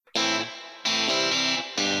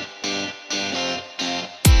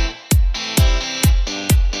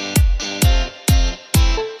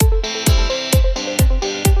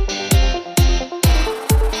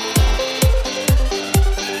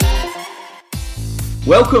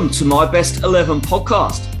Welcome to my Best 11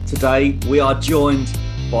 podcast. Today we are joined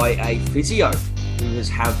by a physio who has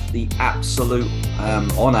had the absolute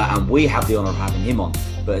honour, and we have the honour of having him on,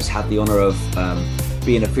 but has had the honour of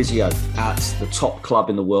being a physio at the top club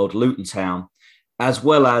in the world, Luton Town, as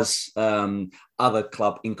well as other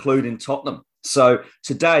club, including Tottenham. So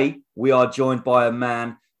today we are joined by a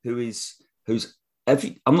man who's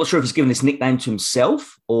I'm not sure if he's given this nickname to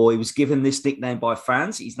himself or he was given this nickname by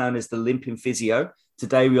fans. He's known as the Limping Physio.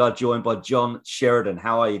 Today we are joined by John Sheridan.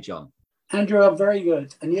 How are you, John? Andrew, I'm very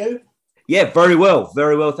good. And you? Yeah, very well.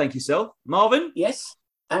 Very well, thank you, sir. Marvin? Yes.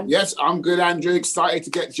 Yes, I'm good, Andrew. Excited to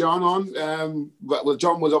get John on. Well,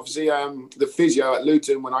 John was obviously the physio at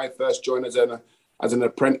Luton when I first joined as an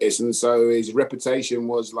apprentice, and so his reputation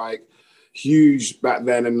was like huge back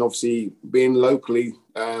then. And obviously being locally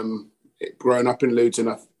growing up in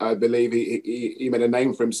Luton, I believe he made a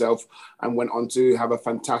name for himself and went on to have a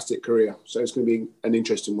fantastic career. So it's going to be an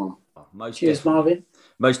interesting one. Cheers, Marvin.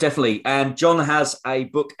 Most definitely. And John has a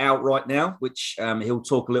book out right now, which he'll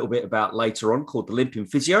talk a little bit about later on, called The Limping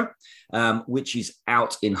Physio, which is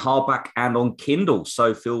out in hardback and on Kindle.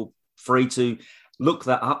 So feel free to look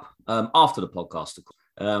that up after the podcast.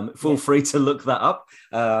 Feel free to look that up.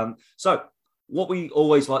 So what we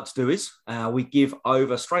always like to do is we give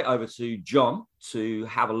straight over to John to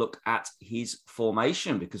have a look at his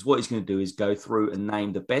formation, because what he's going to do is go through and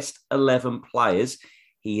name the best 11 players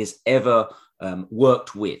he has ever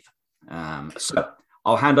worked with. So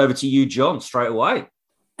I'll hand over to you, John, straight away.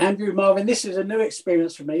 Andrew, Marvin, this is a new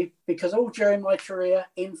experience for me because all during my career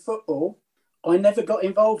in football, I never got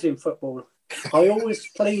involved in football. I always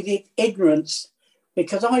pleaded ignorance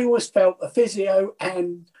because I always felt a physio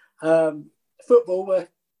and football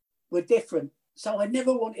were different. So I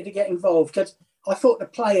never wanted to get involved because I thought the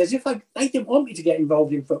players, they didn't want me to get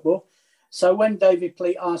involved in football. So when David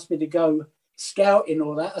Pleat asked me to go scouting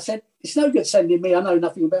all that, I said, it's no good sending me. I know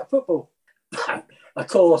nothing about football. Of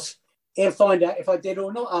course, he'll find out if I did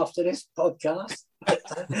or not after this podcast.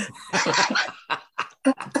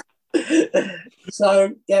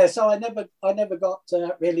 So I never got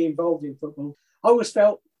really involved in football. I always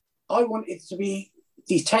felt I wanted to be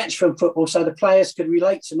detached from football so the players could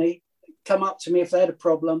relate to me, come up to me if they had a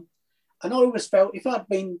problem. And I always felt if I'd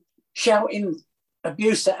been shouting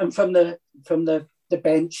abuse at them from the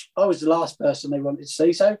bench, I was the last person they wanted to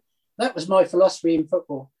see. So that was my philosophy in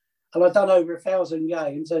football. And I've done over 1,000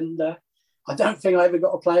 games, and I don't think I ever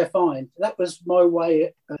got a player fined. That was my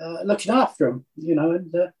way of looking after them,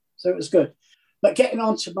 and so it was good. But getting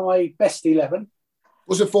on to my best 11.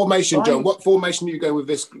 What's the formation, John? What formation are you going with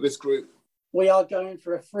this group? We are going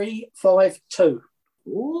for a 3-5-2.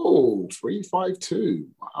 Ooh, 3-5-2.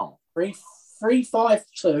 Wow.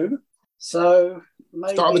 3-5-2. So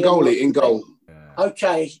maybe start the goalie in goal.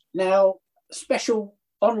 Okay, now special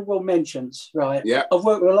honourable mentions, right? Yeah. I've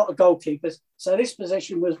worked with a lot of goalkeepers, so this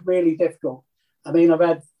position was really difficult. I mean, I've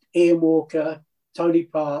had Ian Walker, Tony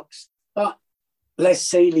Parks, but Les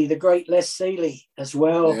Seeley, the great Les Seeley as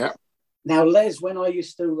well. Yeah. Now, Les, when I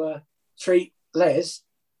used to treat Les,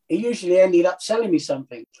 he usually ended up selling me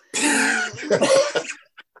something.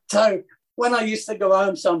 So when I used to go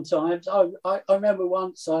home sometimes, I remember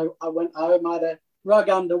once I went home, I had a rug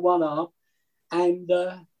under one arm and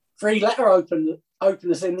 3 letter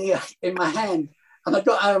openers in my hand. And I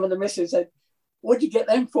got home and the missus said, "What'd you get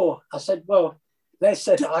them for?" I said, "Well, they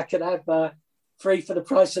said I could have 3 for the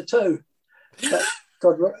price of 2.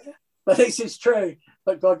 But this is true.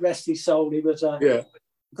 But God rest his soul. He was a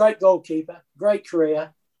great goalkeeper, great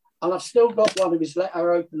career. And I've still got one of his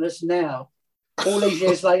letter openers now, all these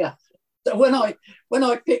years later. So when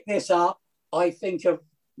I pick this up, I think of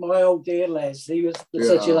my old dear Les. He was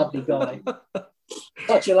such a lovely guy.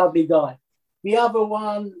 Such a lovely guy. The other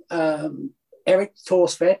one, Erik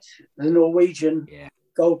Thorsvedt, the Norwegian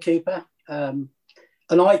goalkeeper, an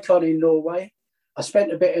icon in Norway. I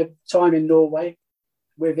spent a bit of time in Norway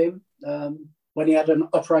with him when he had an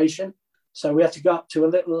operation. So we had to go up to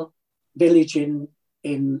a little village in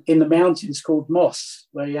the mountains called Moss,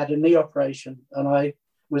 where he had a knee operation, and I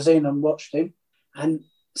was in and watched him. And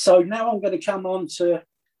so now I'm going to come on to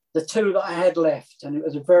the 2 that I had left, and it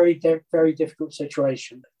was a very, very difficult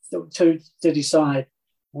situation to decide.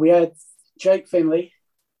 We had Jake Finlay,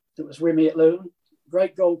 that was with me at Luton,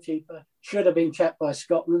 great goalkeeper, should have been capped by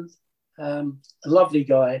Scotland, a lovely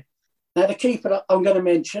guy. Now the keeper that I'm going to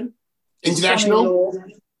mention, international.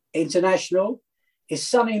 His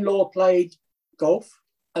son-in-law played golf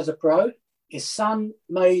as a pro. His son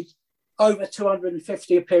made over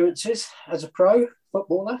 250 appearances as a pro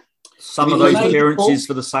footballer. Some of those appearances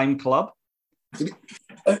for the same club?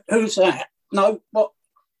 Who's that? No, what?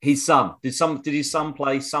 His son. Did his son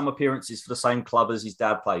play some appearances for the same club as his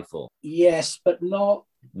dad played for? Yes, but not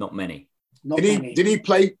many. Did he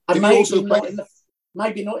play?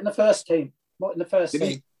 Maybe not in the first team. Not in the first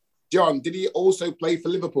team. John, did he also play for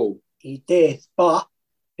Liverpool? He did, but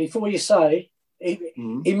before you say,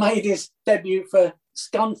 he made his debut for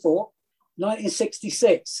Scunthorpe,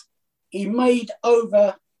 1966. He made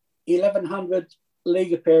over 1,100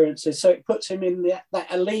 league appearances, so it puts him in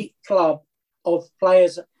that elite club of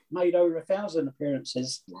players that made over 1,000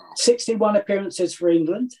 appearances. Wow. 61 appearances for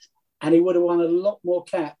England, and he would have won a lot more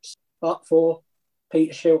caps, but for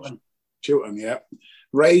Peter Shilton. Shilton, yeah.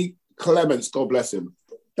 Ray Clemence, God bless him.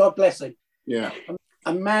 God bless him. Yeah.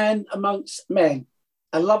 A man amongst men.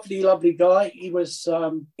 A lovely, lovely guy. He was.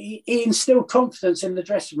 He instilled confidence in the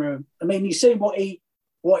dressing room. I mean, you see what he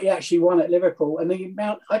actually won at Liverpool, and the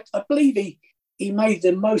amount. I believe he made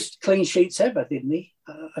the most clean sheets ever, didn't he?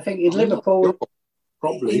 I think in Liverpool,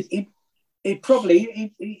 probably. He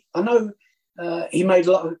probably. I know he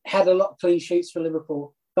had a lot of clean sheets for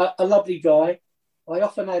Liverpool, but a lovely guy. I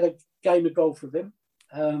often had a game of golf with him.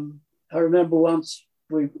 I remember once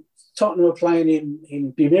Tottenham were playing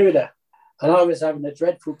in Bermuda, and I was having a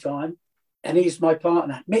dreadful time, and he's my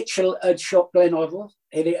partner. Mitchell had shot Glenn Hoddle,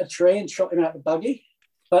 hit a tree and shot him out the buggy.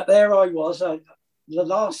 But there I was, the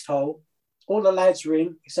last hole, all the lads were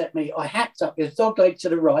in except me. I hacked up with dog leg to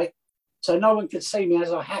the right, so no one could see me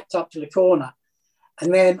as I hacked up to the corner.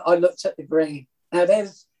 And then I looked at the green. Now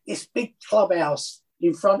there's this big clubhouse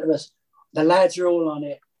in front of us. The lads are all on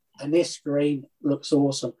it, and this green looks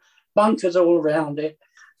awesome. Bunkers all around it.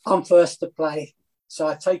 I'm first to play. So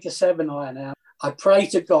I take a 7-iron out. I pray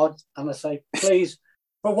to God and I say, please,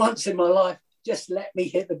 for once in my life, just let me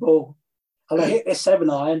hit the ball. And I hit this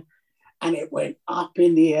 7-iron and it went up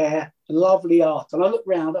in the air, lovely art. And I looked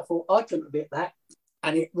round, I thought, I couldn't have hit that.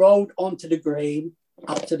 And it rolled onto the green,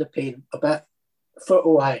 up to the pin, about a foot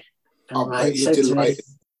away. And Ray said to me,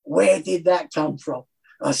 where did that come from?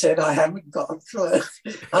 I said, I haven't got a clue.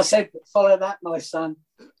 I said, follow that, my son.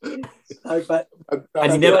 No, but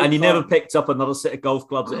and you never picked up another set of golf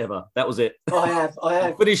clubs ever. That was it. I have.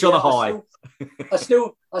 Finish on a high.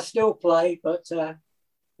 I still play, but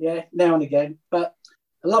now and again. But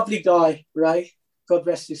a lovely guy, Ray. God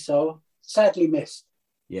rest his soul. Sadly missed.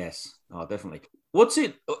 Yes, definitely. What's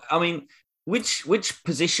it? I mean, which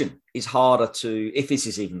position is harder to, if this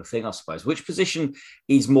is even a thing, I suppose? Which position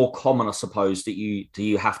is more common, I suppose, that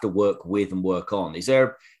you have to work with and work on? Is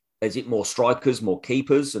it more strikers, more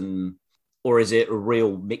keepers, or is it a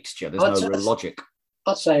real mixture? There's no real logic.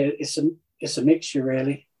 I'd say it's a mixture,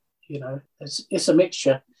 really. You know, it's a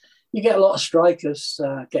mixture. You get a lot of strikers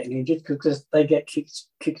getting injured because they get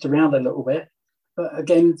kicked around a little bit. But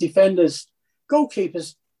again, defenders,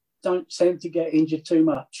 goalkeepers don't tend to get injured too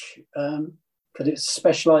much because it's a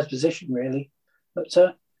specialised position, really. But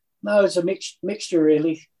no, it's a mixture,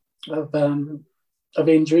 really, of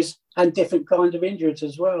injuries and different kind of injuries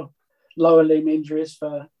as well. Lower limb injuries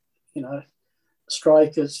for,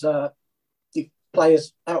 strikers,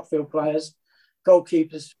 players, outfield players,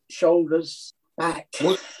 goalkeepers, shoulders, back,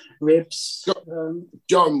 ribs.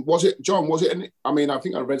 John, was it I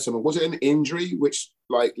think I read something. Was it an injury which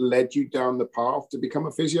led you down the path to become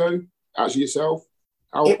a physio as yourself?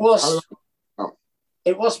 It was,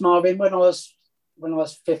 Marvin, when I was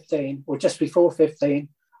 15, or just before 15,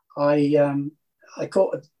 I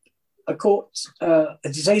caught a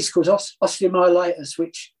disease called osteomyelitis,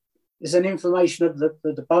 which is an inflammation of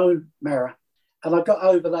the bone marrow. And I got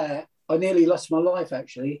over that. I nearly lost my life,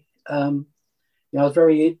 actually. I was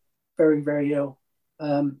very, very, very ill.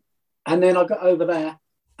 And then I got over that,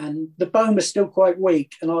 and the bone was still quite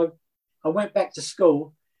weak. And I went back to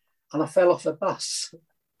school, and I fell off a bus.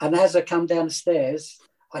 And as I come down the stairs,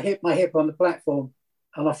 I hit my hip on the platform,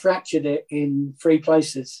 and I fractured it in 3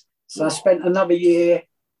 places. So I spent another year,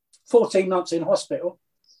 14 months in hospital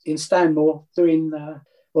in Stanmore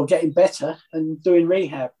getting better and doing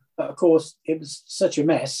rehab. But of course, it was such a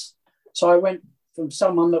mess. So I went from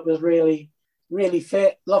someone that was really, really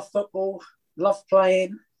fit, loved football, loved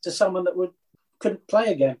playing, to someone that couldn't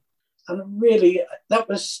play again. And really, that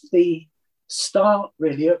was the start,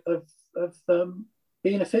 really, of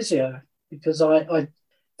being a physio, because I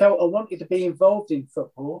felt I wanted to be involved in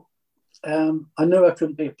football. I knew I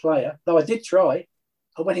couldn't be a player, though I did try.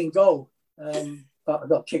 I went in goal, but I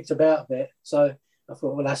got kicked about a bit. So I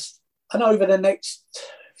thought, well, and over the next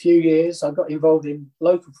few years, I got involved in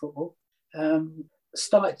local football,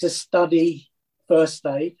 started to study first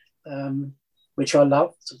aid, which I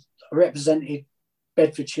loved. I represented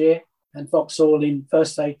Bedfordshire and Vauxhall in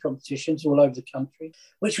first aid competitions all over the country,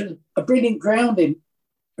 which was a brilliant grounding,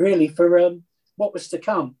 really, for what was to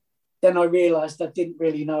come. Then I realised I didn't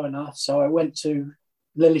really know enough. So I went to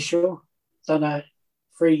Lilleshall, done a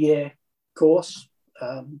 3-year course.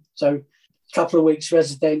 So a couple of weeks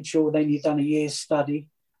residential, then you've done a year's study.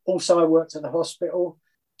 Also, I worked at the hospital,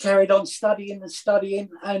 carried on studying.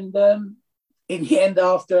 And in the end,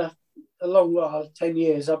 after a long while, 10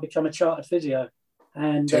 years, I became a chartered physio.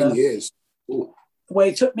 And 10 years? Ooh. Well,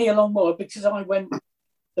 it took me a long while because I went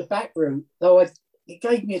the back route, though it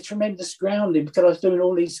gave me a tremendous grounding because I was doing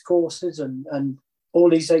all these courses and all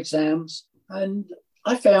these exams. And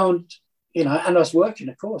I found, and I was working,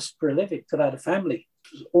 of course, for a living because I had a family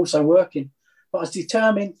also working. But I was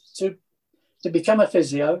determined to become a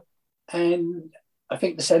physio. And I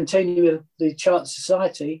think the centenary of the Chartered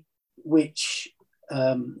Society, which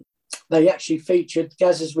they actually featured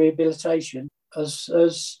Gaz's rehabilitation as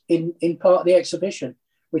in part of the exhibition,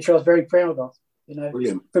 which I was very proud of,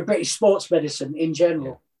 Brilliant. For British sports medicine in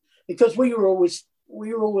general, because we were always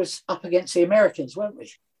up against the Americans, weren't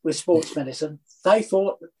we, with sports medicine? They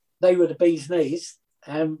thought they were the bee's knees,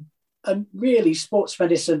 and really sports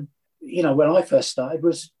medicine, when I first started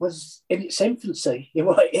was in its infancy.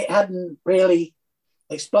 It hadn't really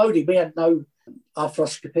exploded. We had no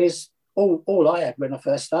arthroscopies. All I had when I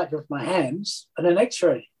first started was my hands and an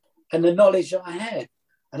X-ray, and the knowledge that I had.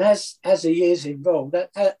 And as the years evolved,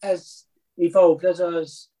 as I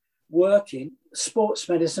was working, sports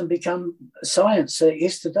medicine became science that it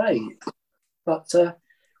is today. But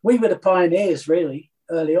we were the pioneers, really,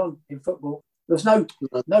 early on in football. There was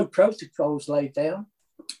no protocols laid down.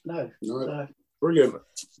 No. Brilliant.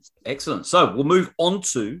 Excellent. So we'll move on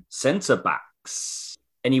to centre backs.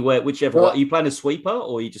 Anywhere, whichever. Are you playing a sweeper,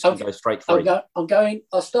 or are you just going to go straight free?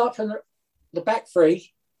 I'll start from the back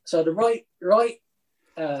three. So the right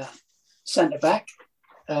centre back.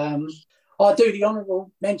 I'll do the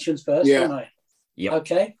honourable mentions first, won't I? Yeah.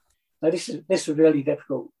 Okay. Now this was really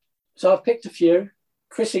difficult. So I've picked a few.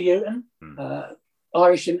 Chrissy Hughton,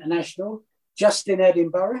 Irish international. Justin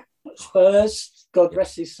Edinburgh, Spurs. God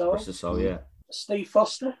rest his soul. Rest his soul. Yeah. Steve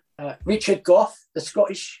Foster, Richard Gough, the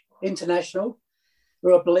Scottish international,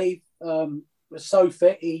 who I believe was so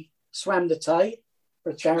fit he swam the Tay for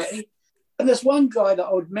a charity. And there's one guy that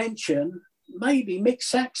I would mention, maybe Mick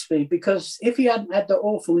Saxby, because if he hadn't had the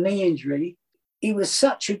awful knee injury, he was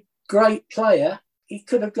such a great player, he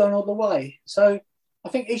could have gone all the way. So I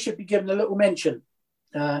think he should be given a little mention,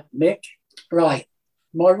 Mick. Right.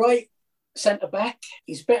 My right centre-back,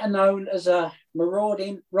 he's better known as a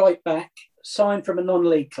marauding right-back, signed from a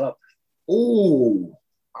non-league club. Ooh,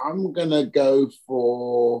 I'm going to go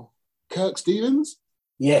for Kirk Stevens.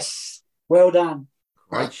 Yes, well done.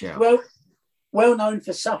 Great shout. Well known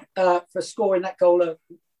for scoring that goal at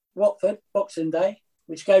Watford Boxing Day,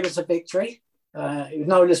 which gave us a victory. He was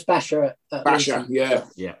known as Basher. Basher, yeah.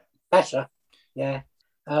 Basher, yeah.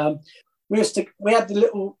 We had the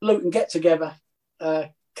little Luton get together a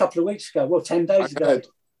couple of weeks ago, 10 days ago,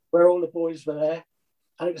 where all the boys were there,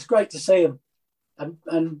 and it was great to see them.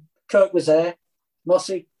 And Kirk was there,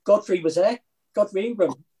 Mossy, Godfrey was there, Godfrey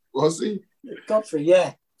Ingram. Was he? Godfrey,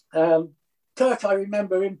 yeah. Kirk, I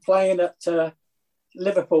remember him playing at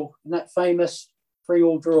Liverpool in that famous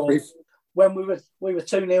 3-3 draw when we were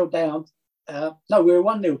 2-0 down. No, we were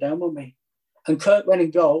 1-0 down, weren't we? And Kirk went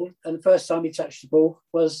in goal, and the first time he touched the ball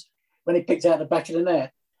was when he picked out the back of the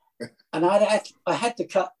net. And I had to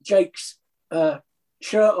cut Jake's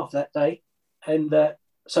shirt off that day, and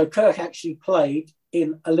so Kirk actually played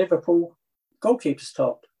in a Liverpool goalkeeper's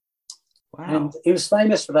top. Wow. And he was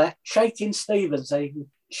famous for that. Shaking Stevens, they were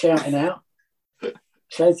shouting out.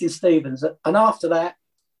 Shaking Stevens. And after that,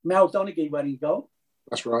 Mal Donaghy went in goal.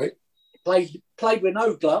 That's right. Played with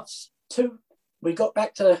no gloves. We got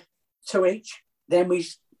back to 2 each. Then we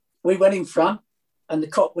went in front, and the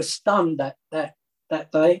Kop was stunned that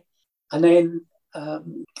day. And then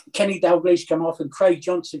Kenny Dalglish come off and Craig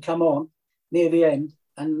Johnson come on near the end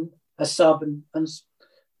and a sub and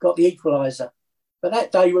got the equaliser. But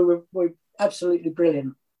that day we were absolutely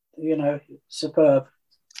brilliant, superb.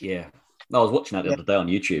 Yeah. I was watching that the other day on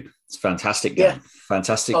YouTube. It's a fantastic game. Yeah.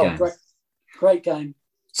 Fantastic game. Great game.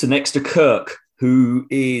 So next to Kirk, who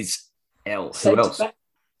is else? Who else?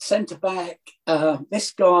 Centre back.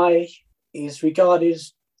 This guy is regarded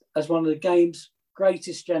as one of the game's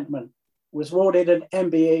greatest gentlemen. Was awarded an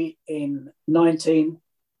MBE in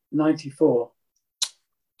 1994.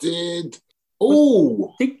 Did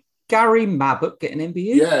Gary Mabbutt get an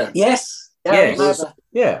MBE? Yeah. Yes.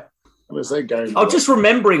 Yeah. I'm going to say Gary. I'm just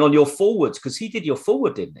remembering on your forwards, because he did your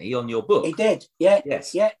forward, didn't he, on your book? He did, yeah.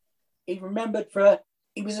 Yes. Yeah. He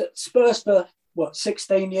was at Spurs for,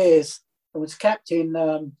 16 years and was captain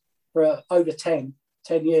for over 10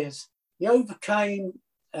 years. he overcame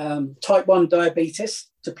type 1 diabetes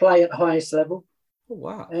to play at the highest level. Oh,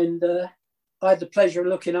 wow. And I had the pleasure of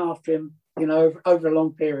looking after him, over a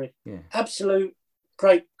long period. Yeah. Absolute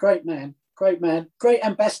great man, great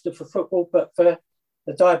ambassador for football, but for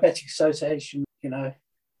the Diabetic Association,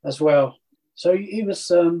 as well. So he was,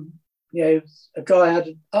 a guy I had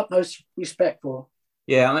utmost respect for.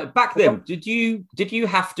 Yeah, I mean, back then, did you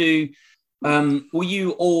have to? Were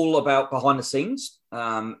you all about behind the scenes?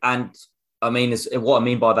 And I mean, what I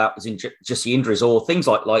mean by that was just the injuries or things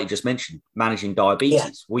like you just mentioned, managing diabetes. Yeah.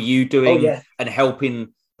 Were you doing and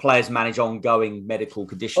helping players manage ongoing medical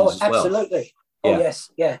conditions as well? Absolutely. Oh, yes.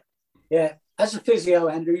 Yeah. As a physio,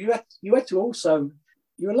 Andrew, you had to also,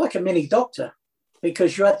 you were like a mini doctor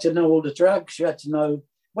because you had to know all the drugs. You had to know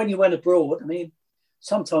when you went abroad. I mean,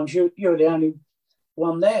 sometimes you were the only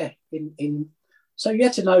one there so you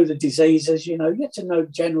had to know the diseases, you had to know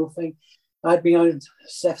the general thing. I had my own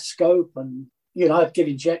stethoscope and, I'd give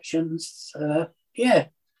injections.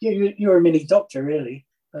 You're a mini doctor, really.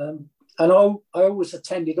 And I always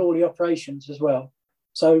attended all the operations as well.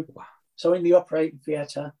 So in the operating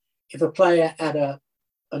theatre, if a player had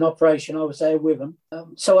an operation, I was there with them.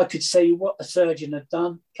 So I could see what the surgeon had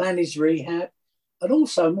done, plan his rehab, and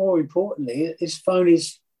also, more importantly, is phone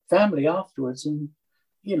his family afterwards. And,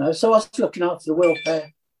 so I was looking after the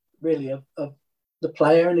welfare, really, of the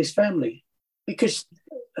player and his family. Because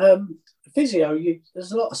physio,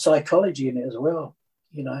 there's a lot of psychology in it as well.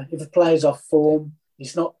 If a player's off form,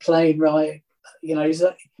 he's not playing right,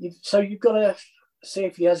 so you've got to see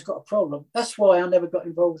if he has got a problem. That's why I never got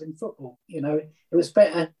involved in football. It was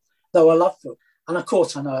better, though I love football. And of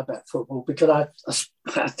course I know about football because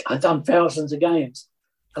I've done thousands of games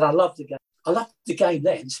and I love the game. I loved the game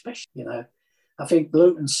then, especially, I think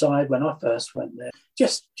Luton's side when I first went there,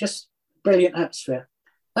 just brilliant atmosphere.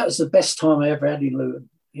 That was the best time I ever had in Luton,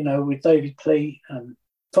 with David Clee,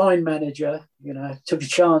 fine manager, took a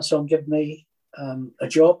chance on giving me a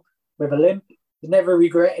job with a limp. Never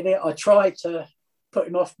regretted it. I tried to put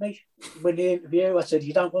him off me with the interview. I said,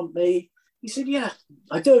 "You don't want me?" He said, "Yeah,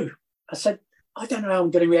 I do." I said, "I don't know how I'm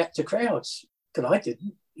going to react to crowds," because I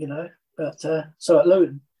didn't, But so at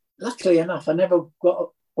Luton, luckily enough, I never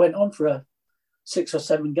went on for a 6 or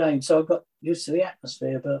 7 games, so I got used to the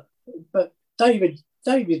atmosphere. But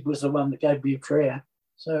David was the one that gave me a career.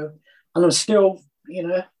 So, and I'm still,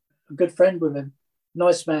 a good friend with him,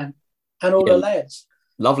 nice man, and all the lads.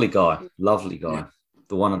 Lovely guy. Yeah.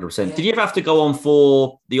 The 100%. Yeah. Did you ever have to go on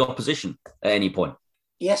for the opposition at any point?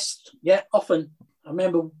 Yes, often. I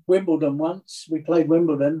remember Wimbledon once. We played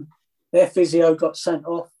Wimbledon. Their physio got sent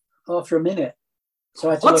off after a minute. So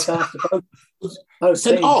I had to look after both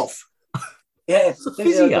sent teams. Off? Yeah,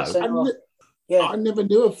 physio got sent off. Yeah. I never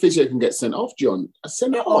knew a physio can get sent off, John.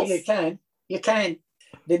 Sent off? Oh, you can.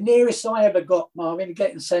 The nearest I ever got, Marvin,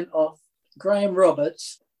 getting sent off, Graham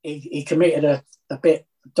Roberts, he committed a bit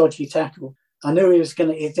dodgy tackle. I knew he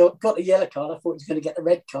got the yellow card. I thought he was going to get the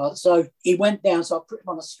red card. So he went down, so I put him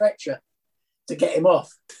on a stretcher to get him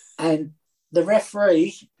off. And the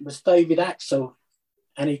referee was David Axel.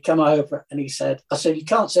 And he come over and he said, I said, "You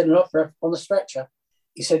can't send him off on the stretcher."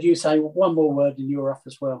 He said, "You say one more word and you're off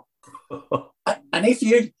as well." And if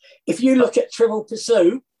you look at Trivial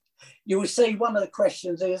Pursuit, you will see one of the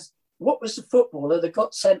questions is, what was the footballer that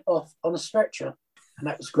got sent off on a stretcher? And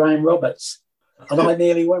that was Graham Roberts. And I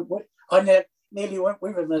nearly went with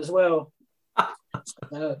him as well.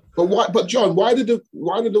 But John, why did the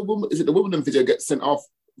woman? Is it the Wimbledon physio get sent off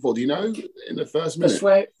for? Do you know? In the first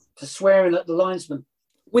minute, for swearing at the linesman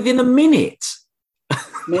within a minute. A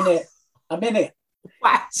minute.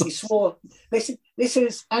 Wow. He swore. This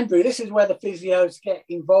is Andrew. This is where the physios get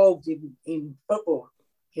involved in football.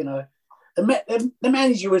 The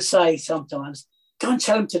manager would say sometimes, "Go and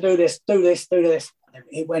tell him to do this, do this, do this." And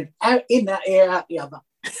he went out in that ear, out the other.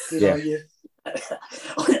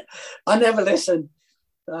 I never listened.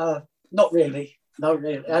 Not really.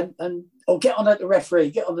 And or get on at the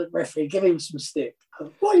referee. Give him some stick.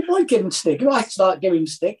 Why give him stick? If I start giving him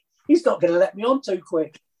stick, he's not going to let me on too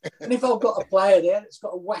quick. And if I've got a player there that's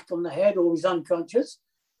got a whack on the head or he's unconscious,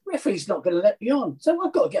 referee's not going to let me on. So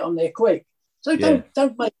I've got to get on there quick. So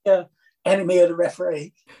don't make an enemy of the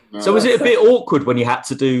referee. So was it a bit awkward when you had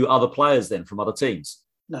to do other players then from other teams?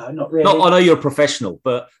 No, not really. I know you're a professional,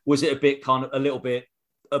 but was it a little bit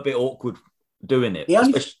awkward doing it?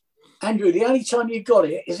 Andrew, the only time you got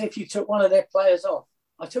it is if you took one of their players off.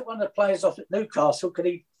 I took one of the players off at Newcastle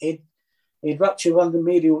because he'd ruptured one of the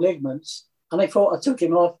medial ligaments, and they thought I took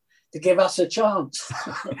him off to give us a chance.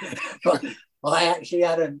 But I actually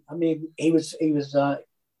hadn't. I mean, he was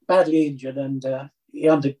badly injured, and he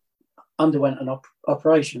underwent an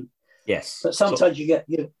operation. Yes. But sometimes you get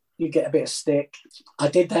a bit of stick. I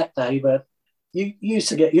did that day, but you used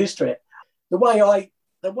to get used to it. The way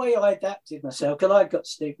I adapted myself, because I got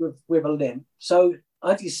stick with a limp, so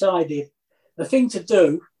I decided the thing to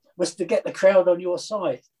do was to get the crowd on your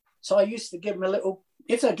side. So I used to give them a little,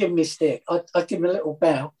 if they give me a stick, I'd give them a little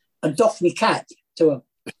bow and doff me cap to them.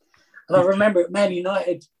 And I remember at Man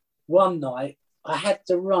United one night, I had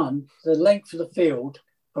to run the length of the field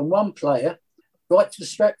from one player right to the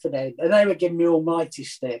Stretford end, and they were giving me almighty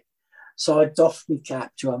stick. So I doffed me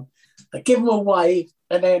cap to them. I give them a wave,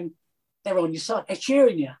 and then they're on your side. They're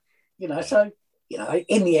cheering you, So,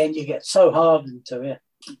 in the end, you get so hardened to it.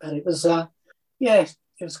 And it was, it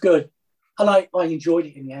was good. And I enjoyed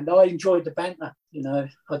it in the end. I enjoyed the banter,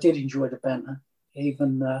 I did enjoy the banter,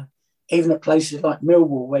 even at places like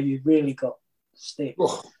Millwall where you really got stick.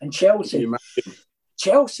 Oh, and Chelsea,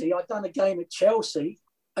 I'd done a game at Chelsea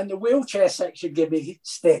and the wheelchair section gave me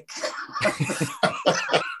stick.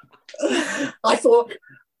 I thought,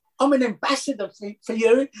 I'm an ambassador for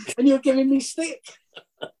you and you're giving me stick.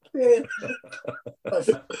 Yeah.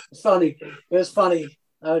 Funny. It was funny.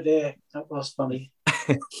 Oh dear, that was funny.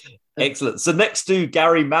 Excellent. So next to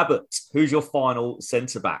Gary Mabbutt, who's your final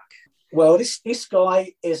centre-back? Well, this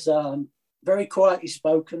guy is very quietly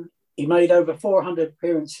spoken. He made over 400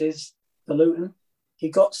 appearances for Luton. He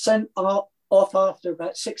got sent off after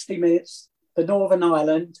about 60 minutes for Northern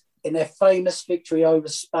Ireland in their famous victory over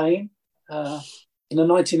Spain in the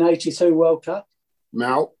 1982 World Cup.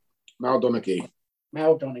 Mal Donaghy.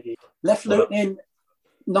 Left Luton in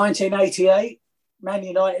 1988. Man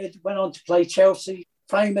United went on to play Chelsea,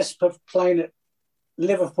 famous for playing at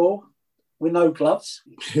Liverpool with no gloves.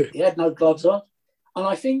 He had no gloves on. And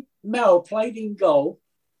I think Mel played in goal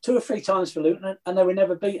 2 or 3 times for Luton and they were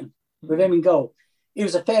never beaten with him in goal. He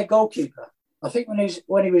was a fair goalkeeper. I think when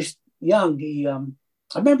he was young,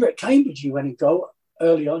 I remember at Cambridge he went in goal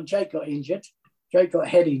early on. Jake got injured. Jake got a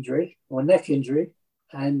head injury or neck injury.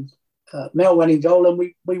 And Mel went in goal and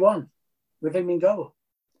we won with him in goal.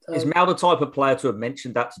 Is Mal the type of player to have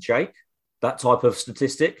mentioned that to Jake? That type of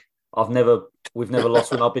statistic? We've never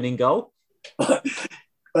lost when I've been in goal.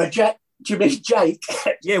 Jack, do you mean Jake?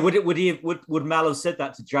 Yeah, would Mal have said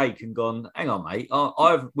that to Jake and gone, hang on, mate,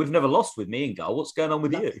 we've never lost with me in goal. What's going on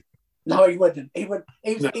with you? No, he wouldn't. He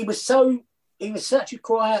was such a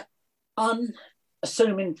quiet,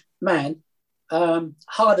 unassuming man,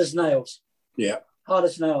 hard as nails. Yeah. Hard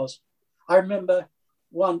as nails. I remember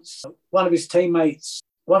once one of his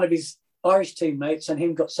Irish teammates and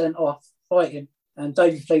him got sent off fighting. And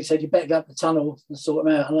David Fleet said, you better go up the tunnel and sort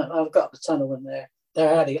them out. And I got up the tunnel and they're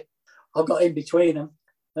at it. I got in between them.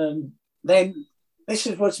 And then this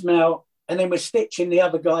was Mel. And then we're stitching the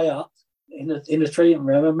other guy up in the treatment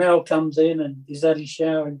room. And Mel comes in and he's had his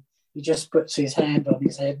shower and he just puts his hand on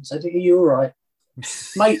his head and said, are you all right?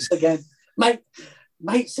 Mates again.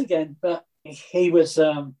 But he was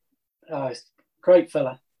a great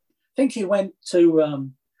fella. I think he went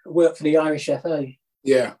to work for the Irish FA.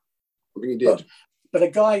 Yeah, I think he did. But a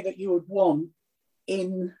guy that you would want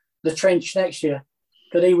in the trench next year,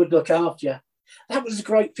 because he would look after you. That was the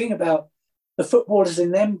great thing about the footballers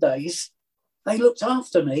in them days. They looked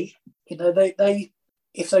after me. They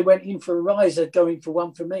if they went in for a rise, they'd go in for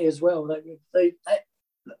one for me as well. They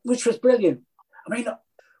which was brilliant. I mean,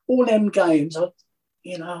 all them games, I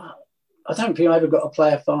don't think I ever got a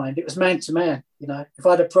player fined. It was man to man. If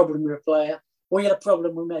I had a problem with a player, or he had a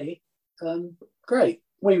problem with me, great.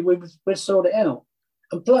 We would sort it out.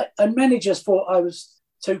 And managers thought I was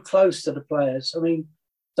too close to the players. I mean,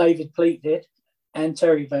 David Pleat did, and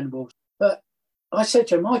Terry Venables. But I said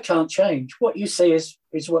to him, I can't change. What you see is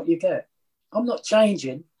what you get. I'm not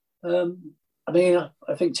changing. I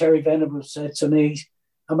think Terry Venables said to me,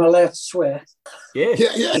 am I allowed to swear? Yeah.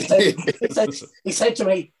 He said to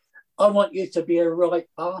me, I want you to be a right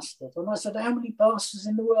bastard. And I said, how many bastards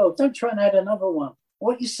in the world? Don't try and add another one.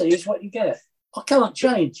 What you see is what you get. I can't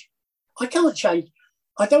change. I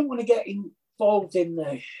don't want to get involved in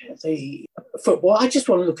the football. I just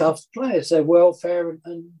want to look after players, their welfare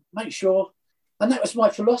and make sure. And that was my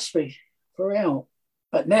philosophy throughout.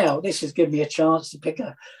 But now this has given me a chance to pick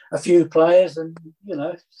a few players and,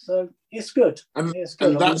 so it's good. And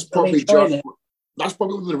that's probably, John, that's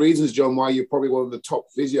probably one of the reasons, John, why you're probably one of the top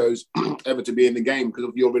physios ever to be in the game, because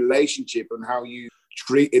of your relationship and how you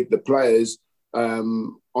treated the players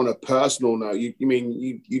on a personal note.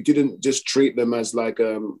 You didn't just treat them as like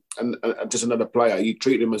just another player. You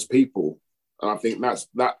treat them as people, and I think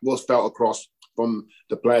that was felt across from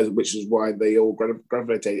the players, which is why they all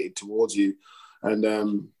gravitated towards you,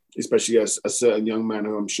 and especially a certain young man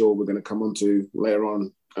who I'm sure we're going to come on to later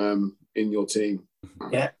on in your team.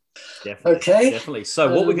 Yeah, Definitely. Okay. Definitely.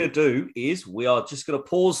 So what we're going to do is we are just going to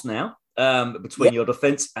pause now between your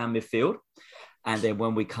defence and midfield. And then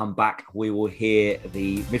when we come back, we will hear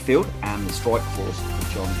the midfield and the strike force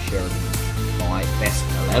for John Sheridan's My Best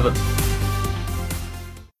 11.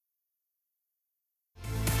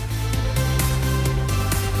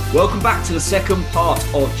 Welcome back to the second part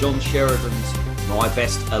of John Sheridan's My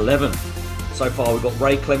Best 11. So far, we've got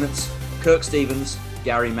Ray Clements, Kirk Stevens,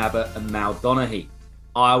 Gary Mabbutt, and Mal Donaghy.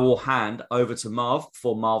 I will hand over to Marv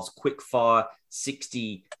for Marv's quick fire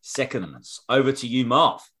 60 seconds. Over to you,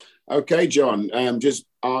 Marv. Okay, John. Just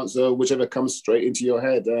answer whichever comes straight into your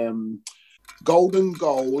head. Golden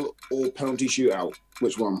goal or penalty shootout?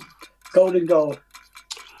 Which one? Golden goal.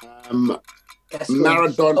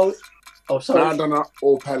 Maradona. Sorry. Maradona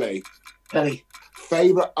or Pele? Pele.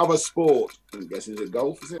 Favorite other sport? I'm guessing is it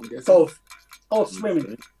golf? Is it? Golf. Oh,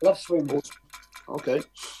 swimming. Love swimming. Okay.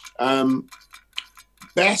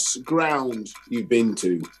 Best ground you've been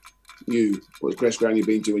to? What's the best ground you've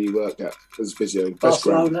been to when you worked at as physio? Best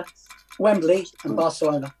Barcelona. Ground. Wembley and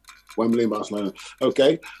Barcelona. Wembley and Barcelona.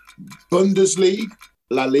 Okay. Bundesliga,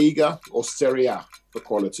 La Liga, or Serie A for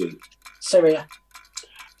quality? Serie A.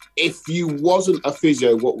 If you wasn't a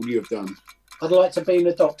physio, what would you have done? I'd like to be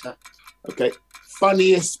a doctor. Okay.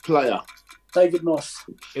 Funniest player? David Moss.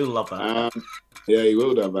 He'll love that. Yeah, he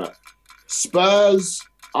will have that. Spurs,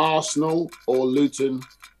 Arsenal, or Luton,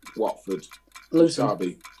 Watford? Luton.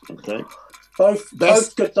 Derby. Okay.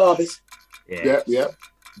 Both good derbies. Yeah.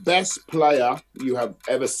 Best player you have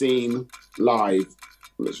ever seen live,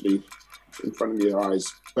 literally in front of your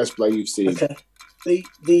eyes. Best player you've seen. Okay.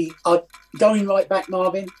 Going right back,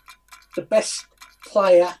 Marvin. The best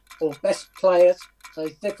player or best players, so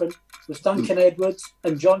it's different, was Duncan Edwards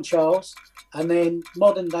and John Charles. And then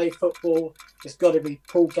modern day football, it's got to be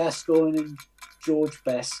Paul Gascoigne and George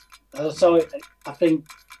Best. So I think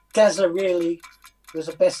Gazza really was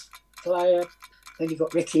the best player. Then you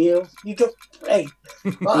got Ricky Hill. You got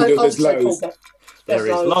there's loads. There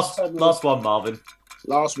is. Last one, Marvin.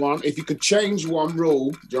 Last one. If you could change one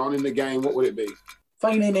rule, John, in the game, what would it be?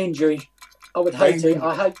 Feigning injury. I would hate it.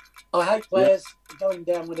 I hate players going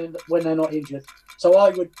down when they're not injured. So I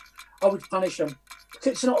would punish them.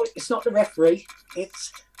 It's not the referee.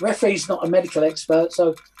 Referee's not a medical expert.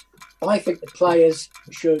 So I think the players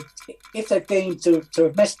should, if they're deemed to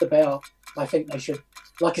have messed about, I think they should,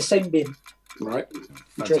 like a sin bin. Right.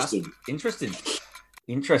 Interesting.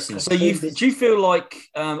 So do you feel like,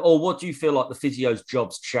 or what do you feel like the physio's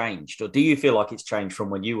job's changed, or do you feel like it's changed from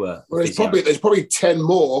when you were? Well, there's probably 10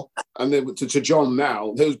 more, and then to John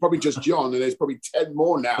now. There was probably just John, and there's probably 10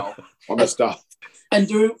 more now on the stuff. And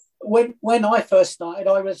when I first started,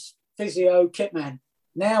 I was physio kitman.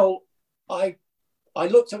 Now I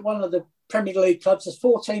looked at one of the Premier League clubs. There's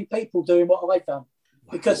 14 people doing what I've done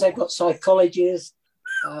because they've got psychologists,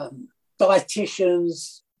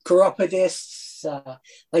 dietitians, chiropodists.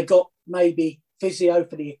 They got maybe physio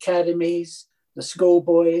for the academies, the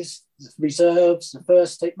schoolboys, the reserves, the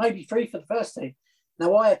first team, maybe 3 for the first team.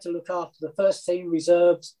 Now I had to look after the first team,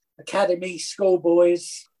 reserves, academy,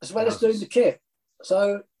 schoolboys, as well as doing the kit.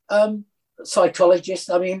 So psychologists,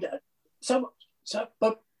 I mean,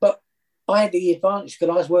 but I had the advantage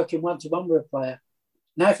because I was working one-to-one with a player.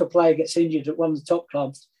 Now if a player gets injured at one of the top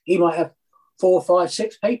clubs, he might have 4, 5,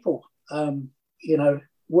 6 people,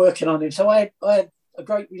 working on him. So I had a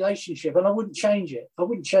great relationship, and I wouldn't change it.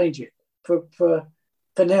 For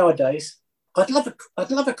nowadays. I'd love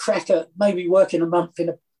a crack at maybe working a month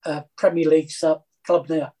in a Premier League club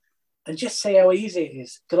now, and just see how easy it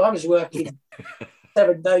is. Because I was working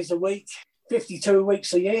 7 days a week, 52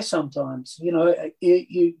 weeks a year sometimes.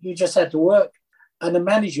 You just had to work, and the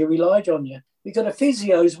manager relied on you. Because a good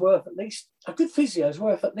physio is worth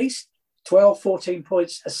at least 12, 14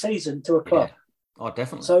 points a season to a club. Yeah. Oh,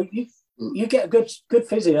 definitely. So you get a good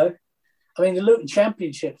physio. I mean, the Luton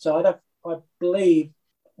Championship side, I believe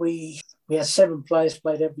we had 7 players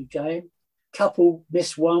played every game. Couple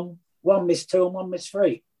missed one missed 2, and 1 missed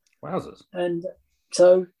 3. Wowzers! And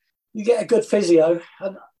so you get a good physio,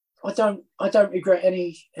 and I don't regret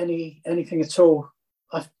anything at all.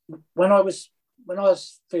 When I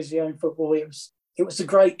was physio in football, it was a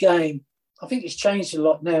great game. I think it's changed a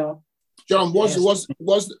lot now. John, was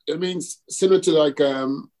I mean, similar to like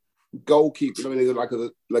goalkeepers? I mean,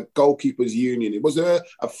 like goalkeepers union. Was there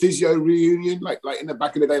a physio reunion like in the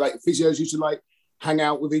back of the day? Like physios used to like hang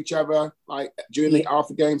out with each other like during the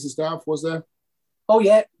after games and stuff. Was there? Oh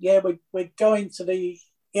yeah. We'd go into the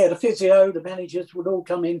physio, the managers would all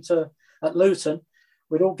come at Luton.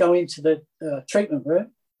 We'd all go into the treatment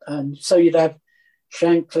room, and so you'd have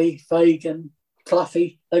Shankly, Fagan,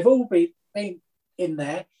 Cloughie. They've all been in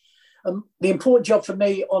there. The important job for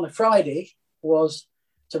me on a Friday was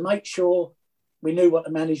to make sure we knew what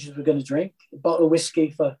the managers were going to drink, a bottle of whiskey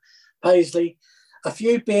for Paisley, a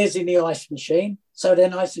few beers in the ice machine, so they're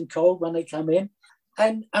nice and cold when they come in.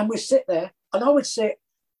 And we sit there, and I would sit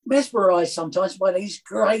mesmerised sometimes by these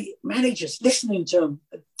great managers, listening to them,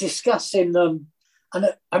 discussing them. And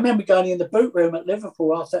I remember going in the boot room at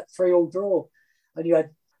Liverpool after that 3-3 draw, and you had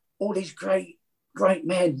all these great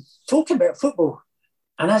men talking about football.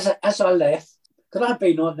 And as I left, because I'd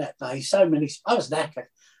been on that day I was knackered,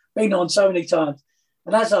 been on so many times.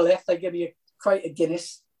 And as I left, they gave me a crate of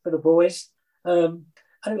Guinness for the boys. And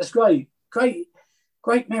it was great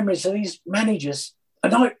memories of these managers.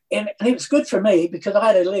 And it was good for me because I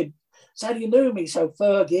had a limp. So you knew me, so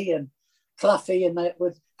Fergie and Cluffy, and that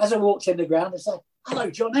would, as I walked in the ground, they said, "Hello,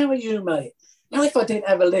 John, how are you, mate?" Now, if I didn't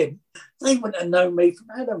have a limp, they wouldn't have known me from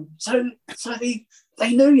Adam. So they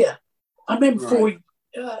knew you. I remember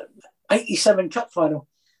 87 Cup final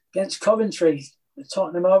against Coventry,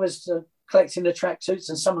 Tottenham. I was collecting the tracksuits,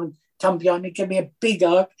 and someone come behind me, give me a big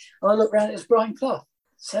hug, and I looked around, it was Brian Clough.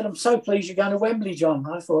 Said, "I'm so pleased you're going to Wembley, John."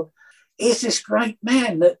 I thought, here's this great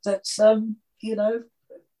man that's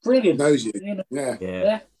brilliant. Knows you.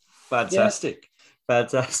 Yeah. Fantastic.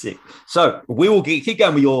 So we will keep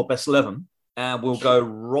going with your best 11, and we'll go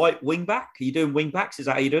right wing back. Are you doing wing backs? Is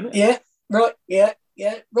that how you're doing it? Yeah, right. Yeah.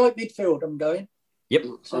 Right midfield, I'm going. Yep.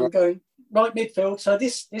 So I'm going right midfield. So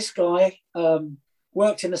this guy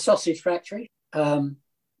worked in a sausage factory.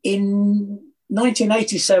 In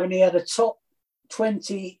 1987, he had a top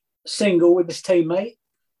 20 single with his teammate.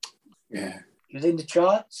 Yeah. He was in the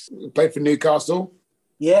charts. Played for Newcastle.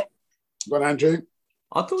 Yeah. Got Andrew.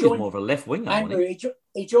 I thought he was more of a left winger. Andrew,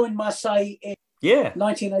 he joined Marseille in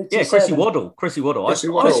 1987. Yeah, Chrissy Waddle. I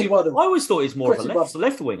always thought he was more of a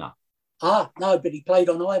left winger. No, but he played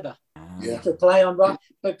on either. Yeah. To play on right.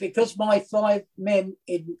 But because my 5 men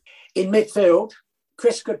in midfield,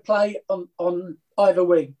 Chris could play on either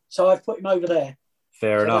wing. So I've put him over there.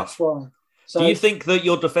 Fair enough. That's why. So, do you think that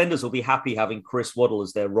your defenders will be happy having Chris Waddle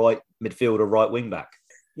as their right midfielder, right wing back?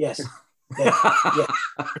 Yes. Yeah.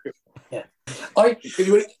 I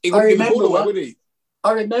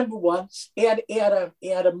remember once he had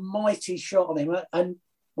a mighty shot on him, and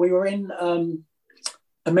we were in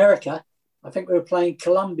America. I think we were playing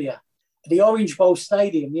Columbia, the Orange Bowl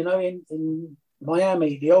Stadium, in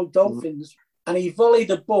Miami, the old Dolphins, and he volleyed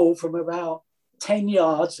the ball from about 10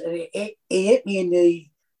 yards, and he hit me in the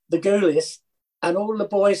goalies, and all the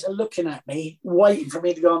boys are looking at me, waiting for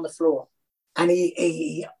me to go on the floor. And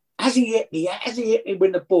he as he hit me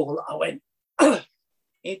with the ball, I went, and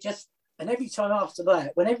every time after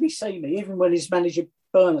that, whenever he see me, even when his manager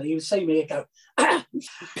Burnley, he would see me, he'd go,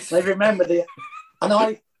 they remembered it. And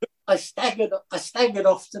I staggered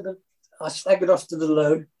off to the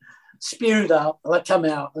loo, spewed up, and I come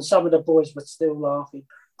out, and some of the boys were still laughing.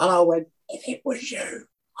 And I went, "If it was you,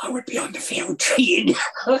 I would be on the field treating."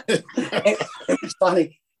 It was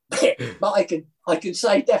funny, but I can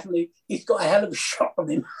say definitely he's got a hell of a shot on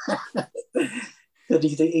him. But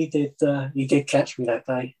he did catch me that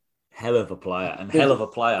day. Hell of a player, and hell of a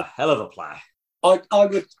player. I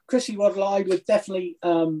would, Chrissy Waddle, I would definitely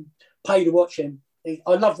pay to watch him.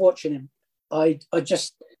 I love watching him.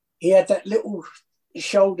 He had that little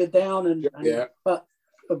shoulder down, but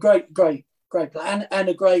a great player, and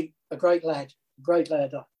a great lad.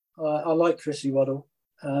 I like Chrissy Waddle.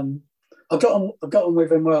 I got on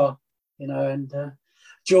with him well, and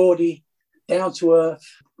Geordie, down to earth,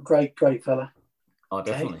 great fella. Oh,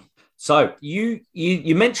 definitely. Okay. So you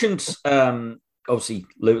mentioned obviously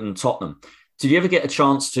Luton, Tottenham. Did you ever get a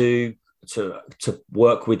chance to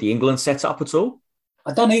work with the England setup at all?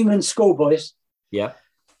 I've done England schoolboys. Yeah.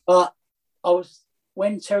 But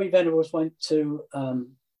when Terry Venables went to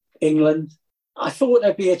England, I thought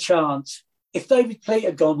there'd be a chance. If David Pleat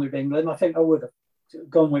had gone with England, I think I would have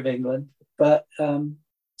gone with England. But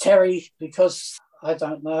Terry, because I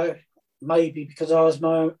don't know, maybe because I was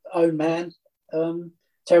my own man,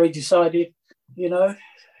 Terry decided,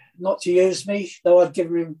 not to use me, though I'd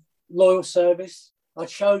given him loyal service. I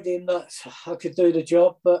showed him that I could do the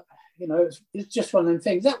job, but, it's just one of them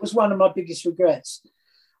things. That was one of my biggest regrets.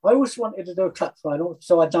 I always wanted to do a cup final,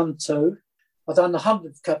 so I'd done 2. I'd done the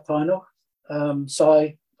 100th cup final, so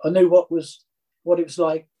I knew what it was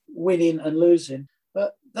like winning and losing.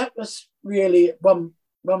 But that was really one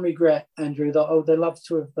regret, Andrew, that I would have loved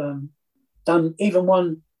to have done even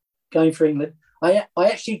one game for England. I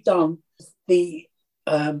actually done the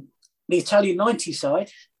Italian 90 side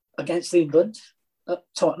against England at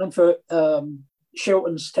Tottenham for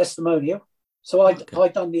Shilton's testimonial. So I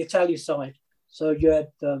done the Italian side. So you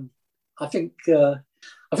had, I think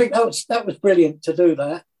I think that was brilliant to do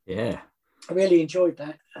that. Yeah. I really enjoyed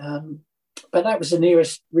that. But that was the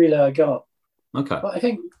nearest relay I got. Okay. But I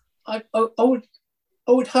think I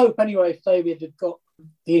would hope anyway, if David had got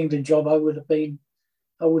the England job, I would have been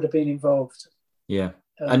involved. Yeah.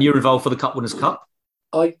 And you're involved for the Cup Winners' Cup?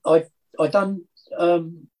 I done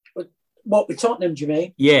what with Tottenham, do you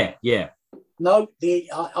mean? Yeah, yeah. No,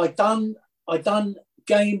 I done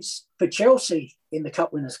games for Chelsea in the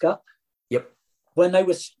Cup Winners' Cup. Yep. When they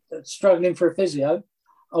were struggling for a physio,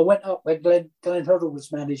 I went up where Glenn Hoddle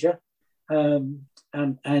was manager, and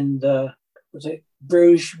was it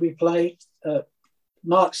Bruges? We played.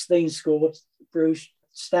 Mark Steen scored. Bruges,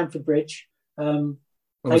 Stamford Bridge.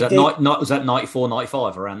 Was that 94,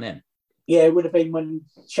 95 around then? Yeah, it would have been when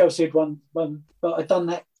Chelsea had won. But I'd done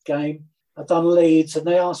that game. I'd done Leeds, and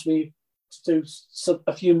they asked me to do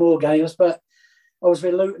a few more games, but I was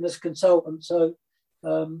with Luton as consultant. So,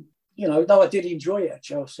 though I did enjoy it at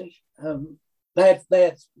Chelsea, they had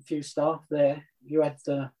a few staff there. You had,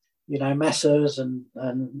 Massers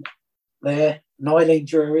and there, Eileen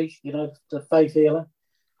Drury, the faith healer.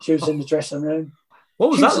 She was in the dressing room.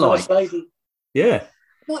 What was that like? Nice lady. Yeah.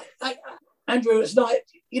 Andrew, it's not,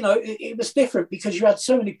 it was different because you had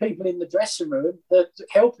so many people in the dressing room that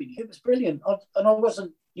helping you. It was brilliant. And I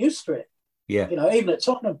wasn't used to it. Yeah. Even at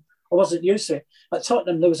Tottenham, I wasn't used to it. At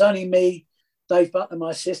Tottenham, there was only me, Dave Butler,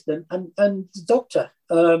 my assistant, and the doctor,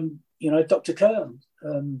 Dr. Kern.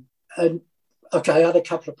 And okay, I had a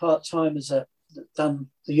couple of part-timers that done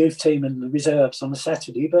the youth team and the reserves on a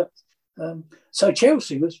Saturday, but so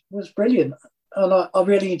Chelsea was brilliant. And I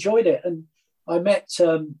really enjoyed it. And I met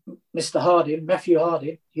Mr. Harding, Matthew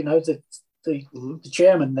Harding, the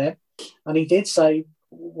chairman there, and he did say,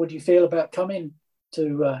 "What do you feel about coming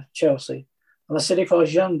to Chelsea?" And I said, "If I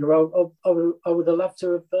was younger, I would have loved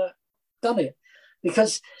to have done it,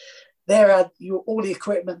 because there had all the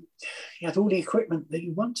equipment. You had all the equipment that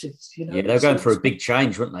you wanted. Yeah, they were going through a big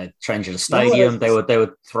change, weren't they? Changing the stadium. They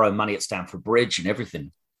were throwing money at Stamford Bridge and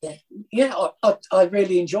everything. Yeah, I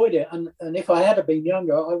really enjoyed it, and if I had been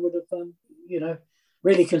younger, I would have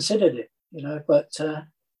really considered it. But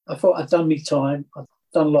I thought I'd done my time. I've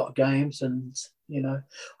done a lot of games, and I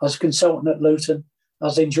was a consultant at Luton. I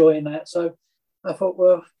was enjoying that, so I thought,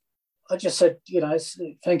 well, I just said,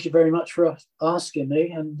 thank you very much for asking me,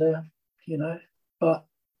 and but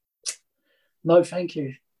no, thank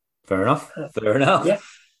you. Fair enough. Fair enough. Yeah.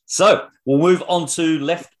 So we'll move on to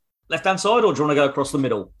left-hand side, or do you want to go across the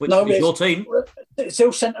middle? Which is your team? It's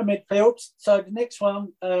all centre midfield. So the next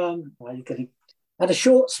one, had a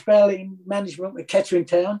short spell in management with Kettering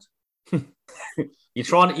Town. You're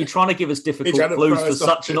trying to give us difficult clues for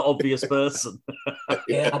such an obvious person.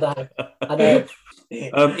 Yeah, I know.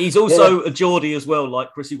 Yeah. He's also a Geordie as well,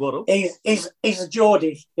 like Chrissy Waddle. He's a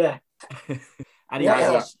Geordie, yeah. And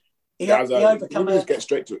he overcome just get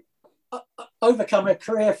straight to it. Overcome a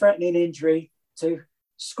career-threatening injury to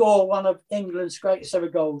score one of England's greatest ever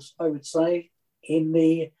goals, I would say, in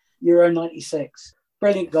the Euro 96.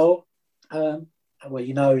 Brilliant goal.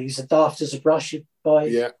 He's as daft as a brush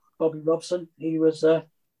by Bobby Robson. He was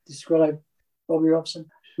described Bobby Robson.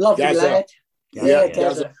 Lovely Gazza. lad. Yeah,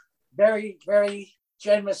 Gazza. Very, very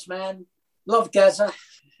generous man. Love Gazza.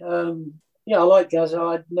 I like Gazza.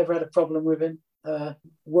 I'd never had a problem with him.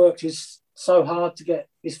 Worked so hard to get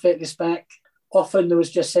his fitness back. Often there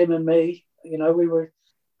was just him and me. We were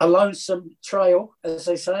a lonesome trail, as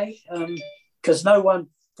they say, because no one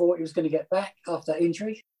thought he was going to get back after that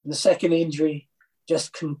injury. And the second injury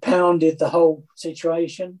just compounded the whole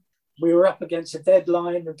situation. We were up against a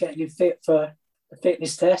deadline of getting him fit for a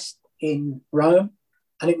fitness test in Rome.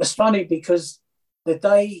 And it was funny because the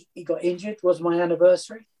day he got injured was my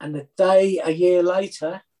anniversary. And the day a year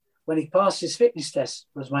later, when he passed his fitness test,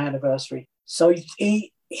 was my anniversary. So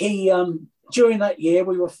he during that year,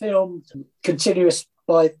 we were filmed continuous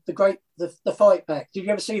by the Fight Back. Did you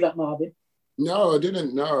ever see that, Marvin? No, I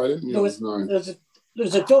didn't. No, I didn't. There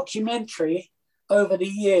was a documentary over the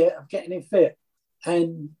year of getting him fit,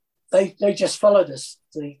 and they just followed us,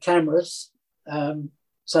 the cameras.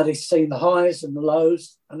 So they've seen the highs and the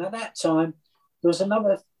lows. And at that time, there was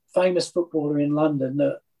another famous footballer in London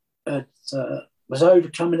that was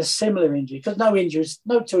overcoming a similar injury, because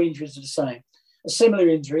no two injuries are the same. A similar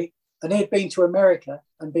injury, and he had been to America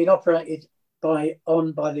and been operated by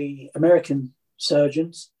the American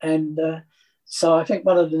surgeons. And so I think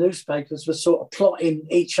one of the newspapers was sort of plotting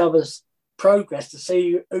each other's progress to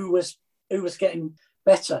see who was getting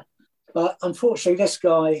better. But unfortunately, this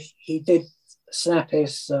guy, he did snap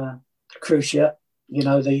his cruciate,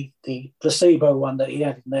 the placebo one that he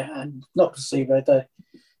had in there, and not placebo,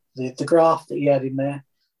 the graft that he had in there.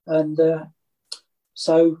 And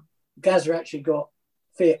So Gazza actually got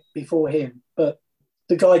fit before him, but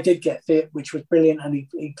the guy did get fit, which was brilliant, and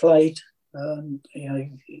he played.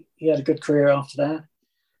 He had a good career after that.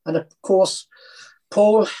 And of course,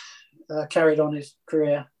 Paul carried on his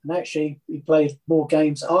career, and actually he played more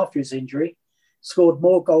games after his injury, scored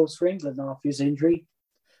more goals for England after his injury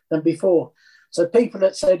than before. So people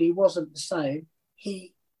that said he wasn't the same,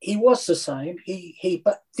 he was the same.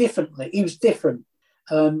 But differently. He was different,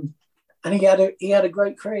 and he had a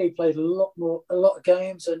great career. He played a lot of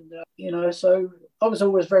games, and So I was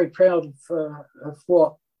always very proud of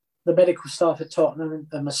what the medical staff at Tottenham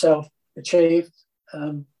and myself achieved.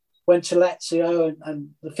 Went to Lazio,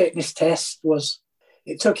 and the fitness test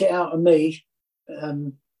took it out of me,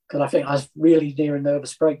 because I think I was really near a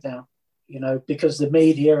nervous breakdown, because the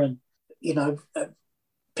media and,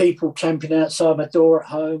 people camping outside my door at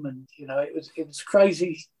home, and, it was a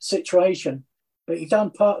crazy situation. But he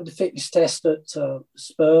done part of the fitness test at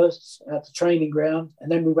Spurs at the training ground,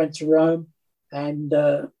 and then we went to Rome, and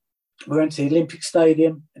we went to the Olympic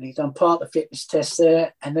Stadium, and he done part of the fitness test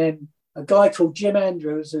there. And then a guy called Jim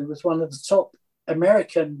Andrews, who was one of the top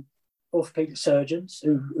American orthopedic surgeons,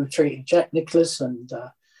 who treated Jack Nicklaus and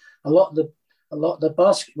a lot of the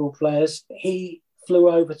basketball players, he flew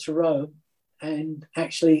over to Rome and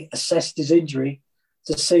actually assessed his injury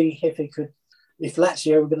to see if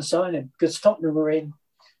Lazio were going to sign him, because Tottenham were in,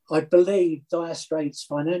 I believe, dire straits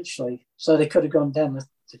financially, so they could have gone down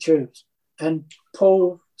the tubes. And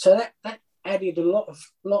Paul, so that added a lot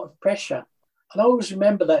of pressure. And I always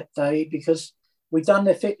remember that day, because we'd done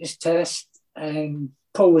the fitness test and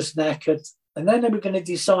Paul was knackered. And then they were going to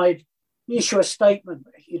decide, issue a statement,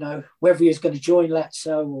 whether he was going to join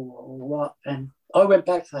Lazio or what. And I went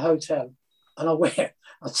back to the hotel, and I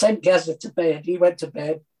sent Gazza to bed. He went to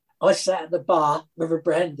bed. I sat at the bar with a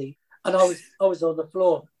brandy, and I was on the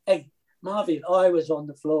floor. Hey, Marvin, I was on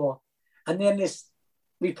the floor. And then this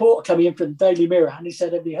reporter came in from the Daily Mirror, and he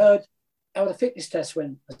said, "Have you heard how the fitness test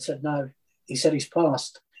went?" I said, "No." He said, "He's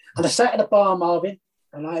passed." And I sat at the bar, Marvin,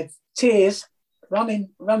 and I had tears running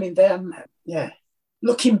down. Yeah.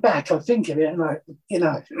 Looking back, I think of it, and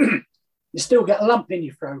you still get a lump in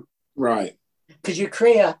your throat. Right. Because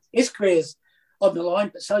his career's on the line,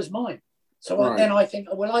 but so's mine. So then I think,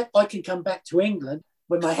 well, I can come back to England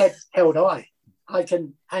with my head held high. I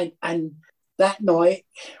can, and that night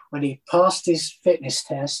when he passed his fitness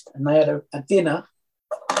test, and they had a dinner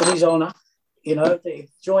in his honour, they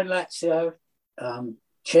joined Lazio.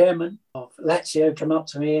 Chairman of Lazio came up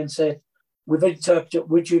to me and said, "We've interpreted,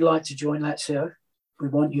 would you like to join Lazio? We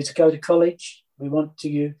want you to go to college. We want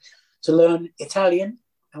you to learn Italian,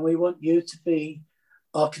 and we want you to be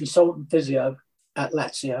our consultant physio at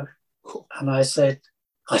Lazio." And I said,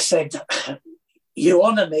 "You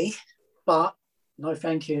honour me, but no,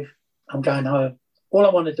 thank you. I'm going home. All I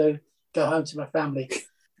want to do, go home to my family."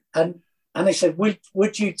 And they said,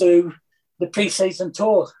 "Would you do the pre-season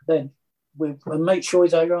tour then? We'll make sure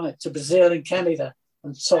he's all right, to Brazil and Canada."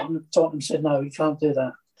 And Tottenham said, "No, you can't do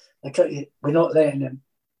that. We're not letting him."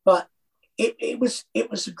 But it was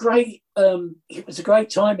a great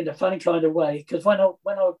time in a funny kind of way, because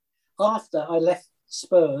after I left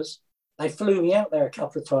Spurs, they flew me out there a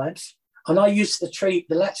couple of times, and I used to treat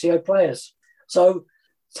the Lazio players. So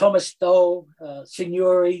Thomas Doll,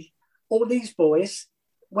 Signori, all these boys,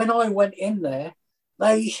 when I went in there,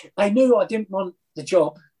 they knew I didn't want the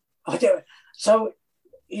job. I do. So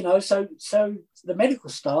the medical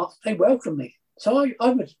staff, they welcomed me. So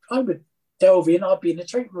I would delve in. I'd be in the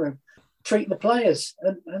treatment room, treating the players,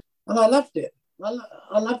 and I loved it.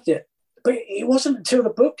 I loved it. But it wasn't until the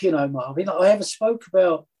book, Marvin, I ever spoke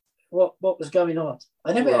about what was going on.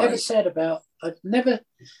 I never ever said about. I never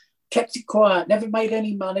kept it quiet. Never made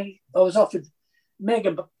any money. I was offered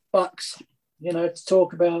mega bucks, to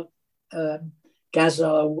talk about Gazza.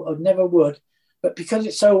 I never would. But because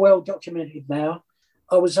it's so well documented now,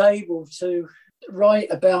 I was able to write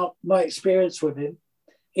about my experience with him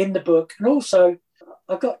in the book. And also,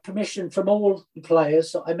 I got permission from all the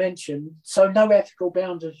players that I mentioned, so no ethical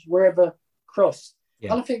boundaries were ever crossed.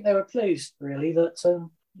 Yeah. And I think they were pleased, really, that,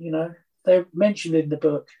 they're mentioned in the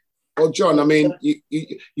book. Well, John, I mean,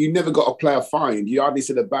 you never got a player fined. You hardly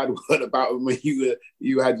said a bad word about him when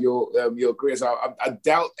you had your career. So I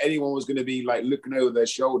doubt anyone was going to be like looking over their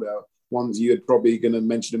shoulder once you had probably going to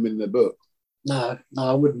mention them in the book. No,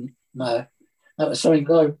 I wouldn't. No, that was something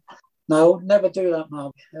low. No, I would never do that,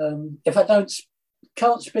 Mark. If I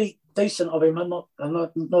can't speak decent of him, I'm not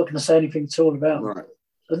going to say anything at all about him. Right.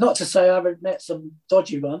 But not to say I haven't met some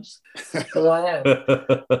dodgy ones, because I have.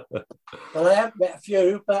 But I have met a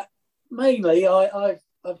few. But mainly, I've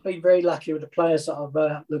been very lucky with the players that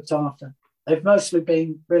I've looked after. they've mostly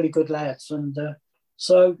been really good lads, and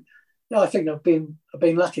so I think I've been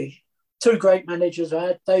lucky. Two great managers I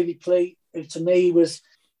had. David Cleat, who to me was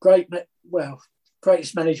great. Well,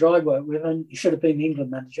 greatest manager I worked with, and he should have been the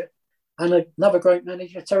England manager. And another great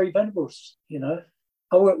manager, Terry Venables.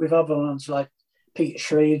 I worked with other ones like Peter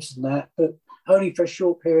Shreves and that, but only for a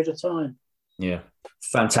short period of time. Yeah,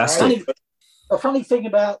 fantastic. A funny thing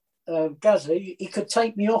about Gazza, he could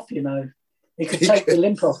take me off, He could take the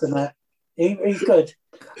limp off and that. He could.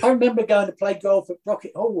 I remember going to play golf at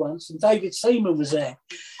Rocket Hall once, and David Seaman was there,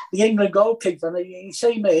 the England goalkeeper, and he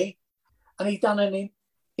see me, and he'd done an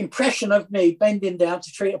impression of me bending down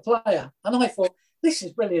to treat a player. And I thought, this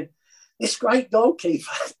is brilliant. This great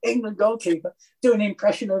goalkeeper, England goalkeeper, doing an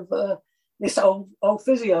impression of this old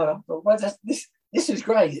physio. I thought, well, this is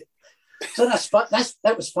great. So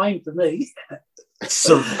that was fine for me.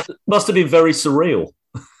 So must have been very surreal.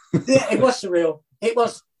 Yeah, it was surreal. It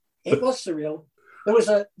was surreal. There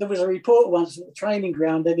was a reporter once at the training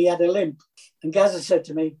ground, and he had a limp. And Gazza said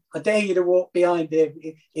to me, "I dare you to walk behind him.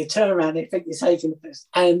 You turn around, they think you're taking the piss,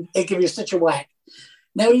 and he'll give you such a whack."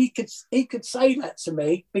 Now he could say that to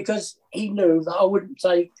me because he knew that I wouldn't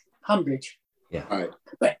take umbrage. Yeah. Right.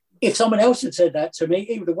 But if someone else had said that to me,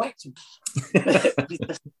 he would have whacked him.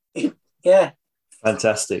 Yeah.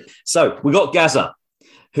 Fantastic. So we got Gazza.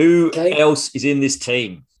 Who else is in this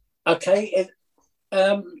team? Okay.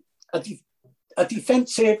 A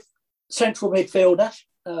defensive central midfielder.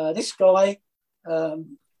 This guy,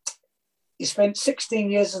 he spent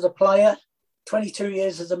 16 years as a player, 22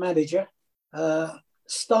 years as a manager.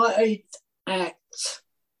 Started at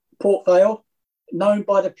Port Vale, known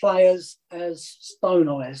by the players as Stone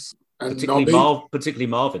Eyes. And particularly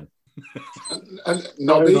Marvin. and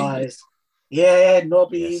Nobby. Stone Eyes. Yeah,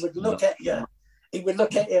 Nobby. Yes. He would look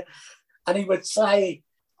at you. And he would say,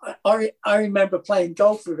 I remember playing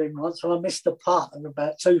golf with him once, and I missed a putt of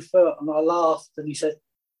about 2 foot, and I laughed, and he said,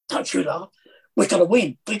 "Don't you laugh? We've got to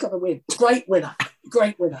win. We've got to win. Great winner.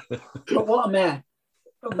 Great winner." But what a man.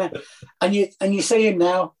 Oh, man. And you see him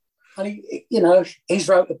now, and he's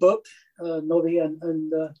wrote a book, Nobby,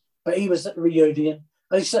 but he was at the reunion.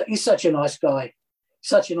 And he's such a nice guy,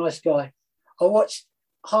 such a nice guy. I watched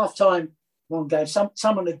halftime one game.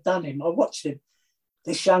 Someone had done him. I watched him.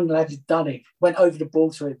 This young lad had done him. Went over the ball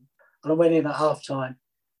to him, and I went in at halftime,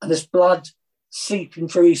 and there's blood seeping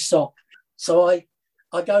through his sock. So I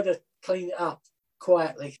go to clean it up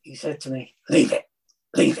quietly. He said to me, "Leave it,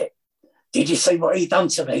 leave it. Did you see what he done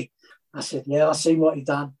to me?" I said, "Yeah, I seen what he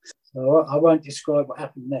done." So I won't describe what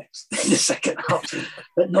happened next in the second half.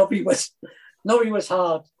 But Nobby was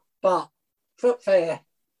hard, but fair.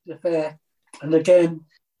 And again,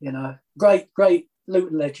 great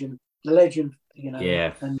Luton legend, the legend,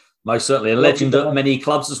 Yeah, and most certainly a legend at many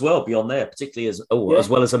clubs as well beyond there, particularly as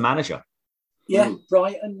well as a manager. Yeah,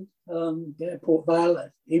 Brighton, Port Vale.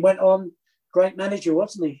 He went on, great manager,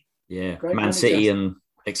 wasn't he? Yeah, great Man manager. City and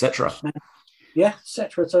etc. Yeah,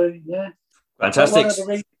 etc. too. Yeah,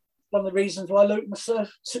 fantastic. One of the reasons why Luton was so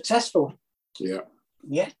successful.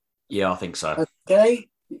 Yeah, I think so. Okay,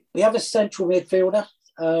 the other central midfielder.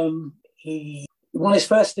 He won his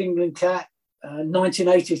first England cap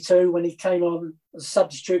 1982 when he came on as a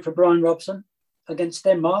substitute for Brian Robson against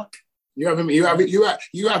Denmark. You have him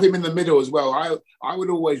in the middle as well. I would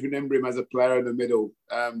always remember him as a player in the middle,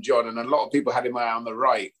 John, and a lot of people had him on the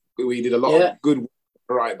right. We did a lot of good work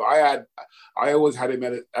right, but I always had him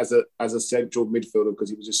as a central midfielder because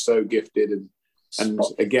he was just so gifted, and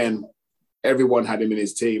again, everyone had him in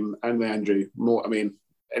his team, and Andrew more.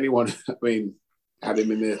 Anyone had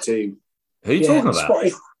him in their team. Who are you talking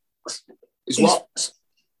about?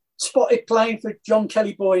 Spotted playing for John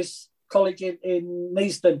Kelly Boys College in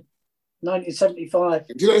Neasden, 1975.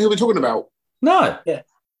 Do you know who we're talking about? No. Yeah.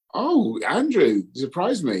 Oh, Andrew,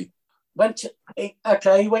 surprised me. He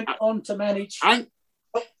went on to manage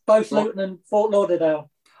both Luton and Fort Lauderdale.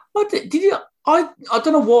 Did you? I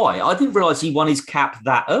don't know why. I didn't realise he won his cap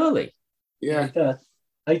that early. Yeah.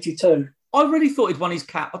 82. I really thought he'd won his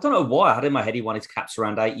cap. I don't know why. I had in my head he won his caps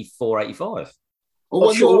around 84, 85.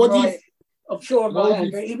 I'm sure I'm right,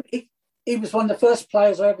 Andrew. He was one of the first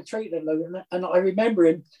players I ever treated at Luton, and I remember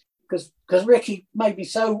him because Ricky made me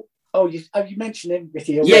so. Oh, have you mentioned him,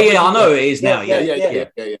 Ricky? Yeah, I know it is now.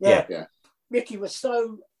 Yeah. Ricky was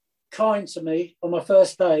so kind to me on my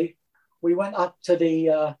first day. We went up to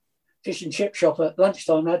the fish and chip shop at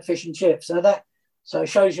lunchtime and had fish and chips. So it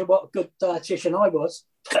shows you what a good dietitian I was.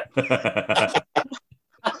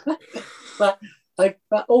 but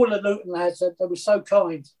all the Luton lads, they were so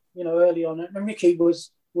kind, early on. And Ricky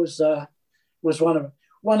was one of them.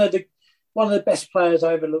 One of one of the best players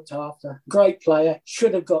I ever looked after. Great player.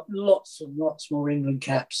 Should have got lots and lots more England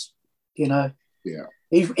caps. You know. Yeah.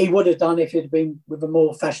 He would have done if he'd been with a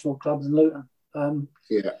more fashionable club than Luton.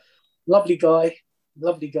 Yeah. Lovely guy,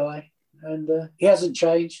 and he hasn't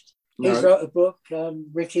changed. No. He's wrote a book,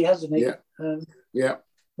 Ricky, hasn't he? Yeah.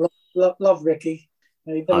 Love Ricky.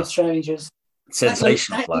 He never changes.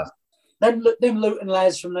 Sensational player. Them Luton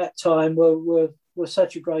lads from that time were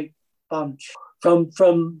such a great bunch.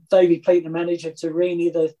 From David Pleat, the manager, to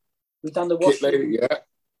Reenie, we've done the wash lady,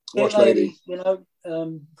 wash lady. You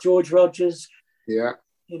know, George Rogers. Yeah.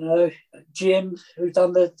 You know, Jim, who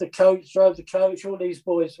done the coach, drove the coach. All these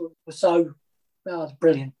boys were so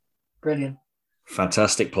brilliant.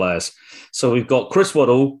 Fantastic players. So we've got Chris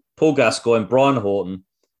Waddle, Paul Gascoigne, Brian Horton,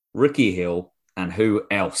 Ricky Hill, and who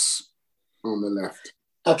else? On the left.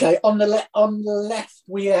 Okay, on the left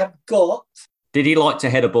we have got. Did he like to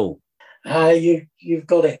head a ball? You've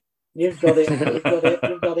got it. You've got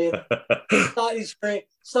it.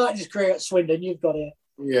 Started his career at Swindon. You've got it.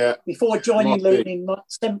 Yeah. Before joining Luton in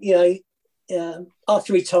 78,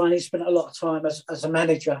 after retiring, he spent a lot of time as a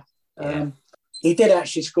manager. He did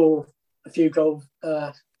actually score a few goals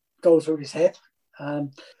with his head.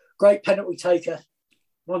 Great penalty taker.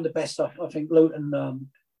 One of the best I think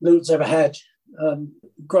Luton's ever had.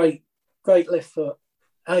 Great left foot.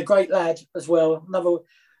 And a great lad as well.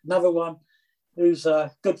 Another one who's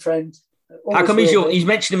a good friend. How come he's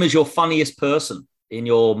mentioned him as your funniest person in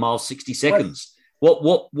your Miles 60 Seconds?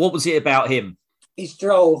 What was it about him? He's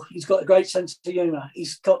droll. He's got a great sense of humour.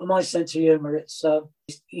 He's got my sense of humour. It's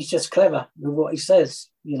he's just clever with what he says.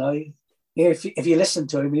 You know, if you listen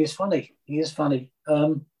to him, he is funny.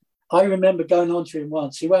 I remember going on to him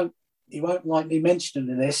once. He won't like me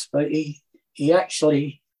mentioning this, but he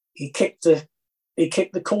kicked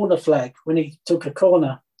the corner flag when he took a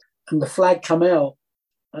corner, and the flag come out,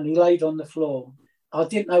 and he laid on the floor. I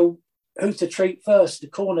didn't know who to treat first, the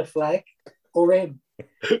corner flag or him.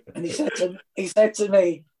 And he said to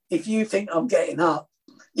me, if you think I'm getting up,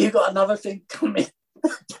 you've got another thing coming.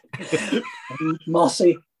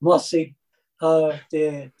 Mossy. Oh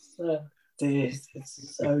dear. So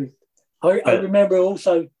I remember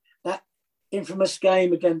also that infamous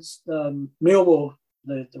game against Millwall,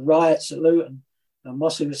 the riots at Luton.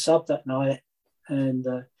 Mossy was subbed that night, and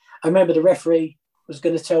I remember the referee was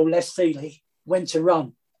going to tell Les Seeley when to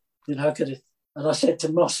run. You know, and I said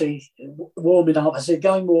to Mossy, warming up, I said,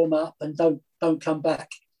 go and warm up and don't come back.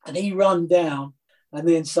 And he run down, and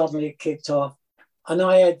then suddenly it kicked off. And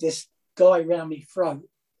I had this guy around my throat,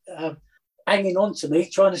 hanging on to me,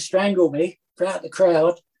 trying to strangle me throughout the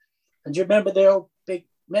crowd. And do you remember the old big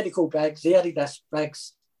medical bags, the Adidas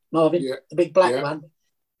bags, Marvin? Yeah. The big black one?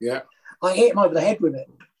 Yeah. I hit him over the head with it.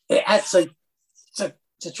 It had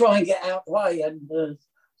to try and get out the way. And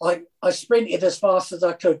I sprinted as fast as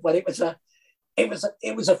I could. Well, it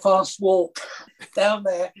was a fast walk down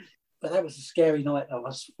there, but that was a scary night. That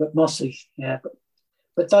was. But Mossy, yeah.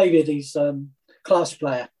 But David, he's class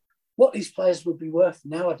player. What these players would be worth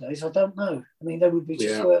nowadays, I don't know. I mean, they would be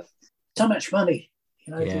just worth so much money.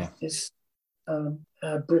 You know, it's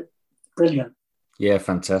brilliant. Yeah,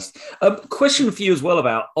 fantastic. Question for you as well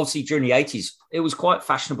about, obviously during the 80s, it was quite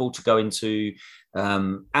fashionable to go into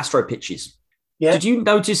Astro pitches. Yeah. Did you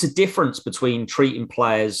notice a difference between treating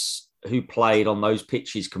players who played on those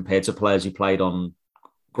pitches compared to players who played on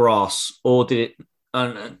grass, or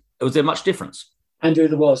was there much difference? Andrew,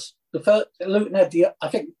 there was. Luton had the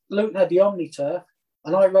OmniTurf,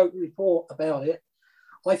 and I wrote a report about it.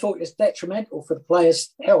 I thought it was detrimental for the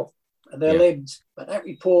players' health and their limbs, but that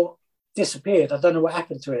report disappeared. I don't know what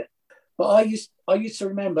happened to it. But I used to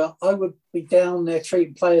remember I would be down there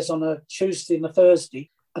treating players on a Tuesday and a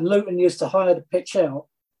Thursday, and Luton used to hire the pitch out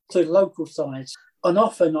to the local sides. And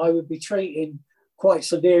often I would be treating quite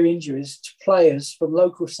severe injuries to players from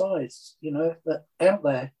local sides, you know, that out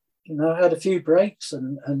there, you know, had a few breaks.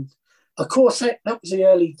 And of course, that was the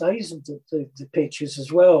early days of the pitches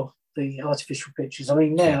as well, the artificial pitches. I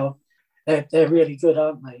mean, now they're really good,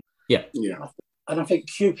 aren't they? Yeah. And I think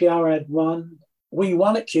QPR had one. We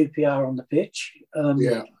won at QPR on the pitch.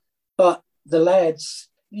 But the lads,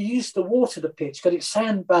 you used to water the pitch because it's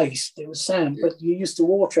sand-based. It was sand, but you used to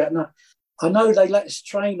water it. And I know they let us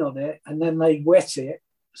train on it and then they wet it.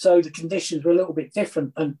 So the conditions were a little bit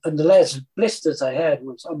different. And the lads, blisters they had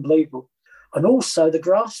was unbelievable. And also the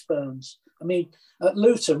grass burns. I mean, at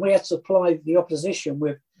Luton, we had to apply the opposition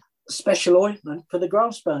with special ointment for the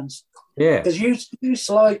grass burns. Yeah. Because you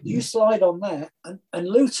slide on that. And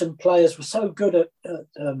Luton players were so good at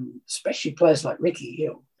especially players like Ricky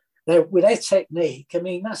Hill. With their technique, I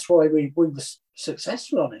mean, that's why we were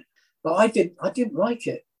successful on it. But I didn't like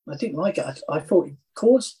it. I didn't like it. I thought it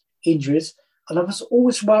caused injuries, and I was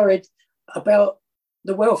always worried about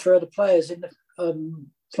the welfare of the players in the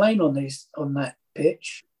playing on that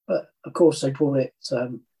pitch. But of course, they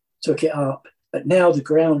took it up. But now the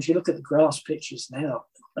grounds, you look at the grass pitches now.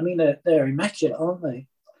 I mean, they're immaculate, aren't they?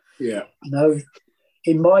 Yeah. You know,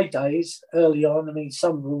 in my days, early on, I mean,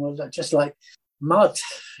 some of them were just like mud.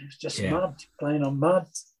 It was just mud, playing on mud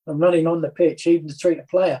and running on the pitch, even to treat a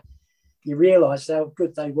player. You realise how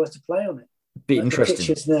good they were to play on it. Bit interesting. The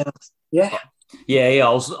pitches now, yeah. Yeah.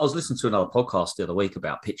 I was listening to another podcast the other week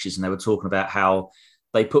about pitches, and they were talking about how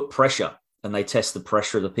they put pressure and they test the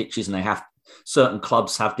pressure of the pitches, and certain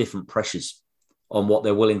clubs have different pressures on what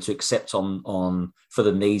they're willing to accept on for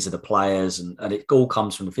the needs of the players, and it all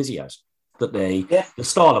comes from the physios, that the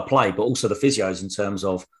style of play, but also the physios in terms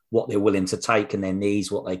of what they're willing to take and their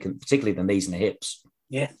knees, what they can, particularly the knees and the hips.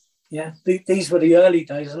 Yeah. These were the early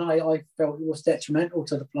days, and I felt it was detrimental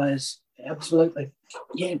to the players. Absolutely.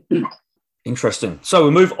 Yeah. Interesting. So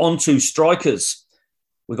we move on to strikers.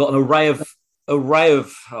 We've got an array of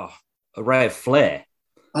flair.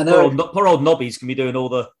 I know. Poor old Nobby's can be doing all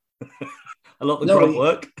the a lot of the grunt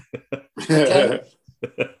work. Okay.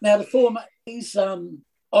 Now these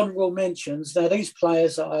honourable mentions. Now these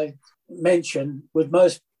players that I mentioned would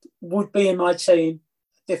be in my team,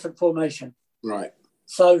 different formation. Right.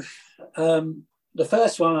 So the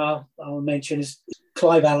first one I'll mention is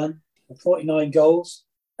Clive Allen, 49 goals,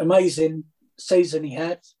 amazing season he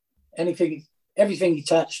had. Everything he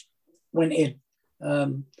touched went in.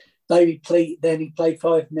 David Pleat, then he played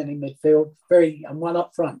 5 men in midfield, and one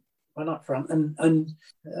up front, and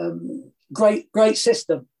great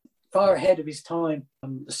system, far ahead of his time.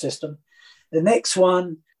 The system. The next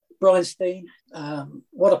one, Brian Steen,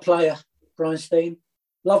 what a player, Brian Steen.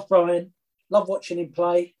 Love Brian, love watching him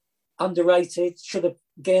play. Underrated, should have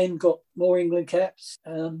again got more England caps.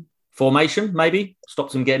 Formation maybe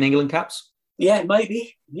stopped him getting England caps. Yeah,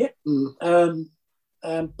 maybe. Yeah.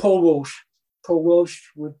 Paul Walsh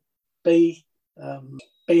would be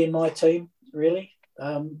in my team, really,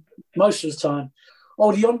 most of the time.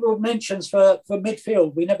 Oh, the honourable mentions for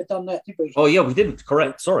midfield. We never done that, did we? Oh, yeah, we didn't.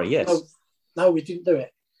 Correct. Sorry, yes. No, we didn't do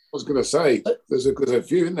it. I was going to say, there's a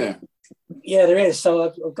few in there. Yeah, there is. So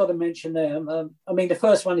I've got to mention them. I mean, the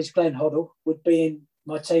first one is Glenn Hoddle, would be in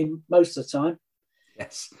my team most of the time.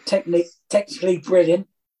 Yes. Technically brilliant.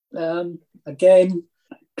 Again,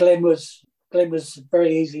 Glenn was a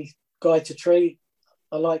very easy guy to treat.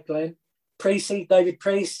 I like Glenn. Preece, David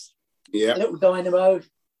Preece. Yeah. Little dynamo,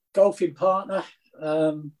 golfing partner.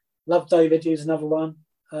 Love David, who's another one.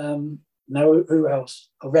 No, who else?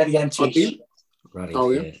 Radi Antish.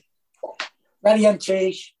 Radi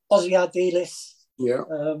Antish, Ozzy Ardiles. Yeah.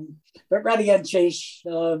 But Radi Antish,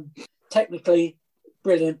 technically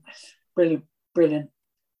brilliant,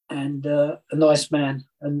 and a nice man.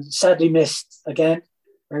 And sadly missed again.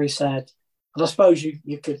 Very sad. And I suppose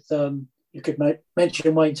you could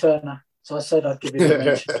mention Wayne Turner. So I said I'd give him a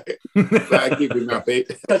mention. I'd give him a bit.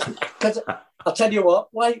 Because I'll tell you what,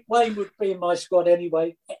 Wayne would be in my squad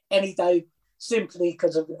anyway, any day, simply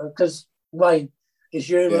because Wayne is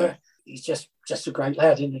humour. Yeah. He's just a great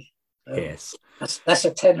lad, isn't he? Yes. That's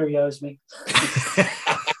a tenner he owes me.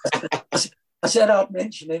 I said I'd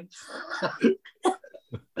mention him.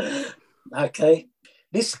 Okay.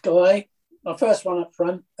 This guy, my first one up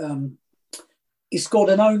front, he scored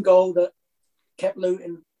an own goal that kept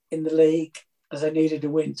Luton in the league as they needed a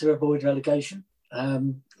win to avoid relegation.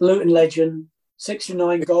 Luton legend,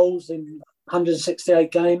 69 goals in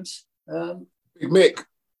 168 games. Big Mick.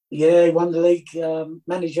 Yeah, he won the league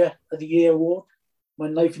Manager of the Year award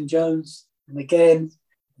when Nathan Jones, and again,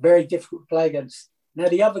 very difficult to play against. Now,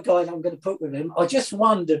 the other guy that I'm going to put with him, I just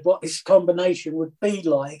wondered what this combination would be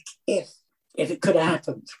like if it could have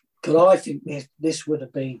happened. Because I think this would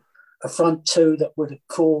have been a front two that would have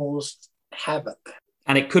caused havoc.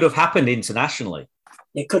 And it could have happened internationally.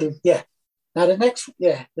 It could have, yeah. Now, the next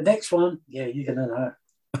one, yeah, you're going to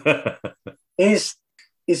know. His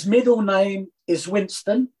middle name is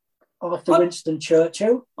Winston, after Winston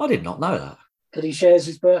Churchill. I did not know that. Because he shares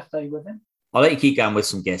his birthday with him. I'll let you keep going with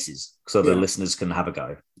some guesses so the listeners can have a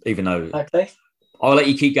go, even though... Okay. I'll let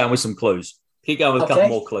you keep going with some clues. Keep going with a couple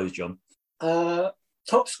more clues, John.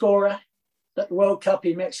 Top scorer at the World Cup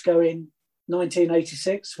in Mexico in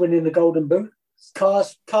 1986, winning the Golden Boot.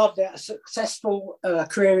 Carved out a successful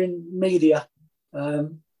career in media.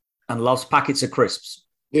 And loves packets of crisps.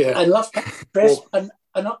 Yeah. And loves packets of crisps. And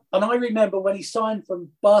I remember when he signed from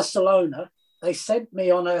Barcelona, they sent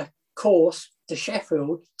me on a course to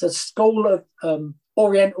Sheffield, to the School of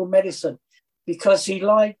Oriental Medicine, because he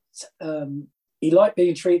liked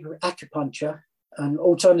being treated with acupuncture, and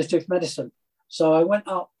alternative medicine. So I went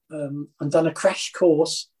up and done a crash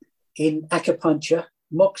course in acupuncture,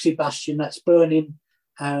 moxibustion, that's burning,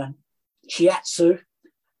 shiatsu,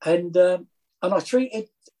 and I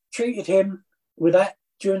treated him with that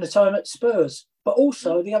during the time at Spurs, but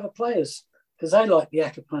also the other players because they like the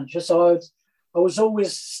acupuncture. So I was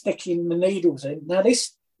always sticking the needles in. Now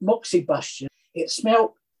this moxibustion, it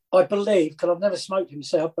smelled, I believe, because I've never smoked it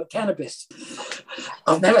myself, but cannabis.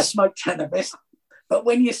 I've never smoked cannabis, but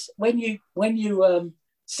when you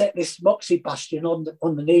set this moxibustion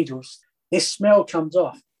on the needles, this smell comes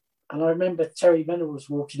off. And I remember Terry Venables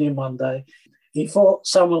walking in one day. He thought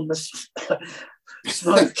someone was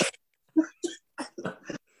smoking.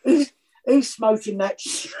 Who's smoking that?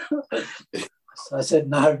 So I said,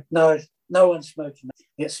 no one's smoking that.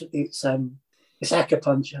 It's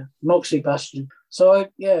acupuncture, moxibustion. So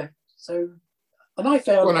and I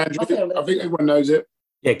found. Well, Andrew, I think everyone knows it.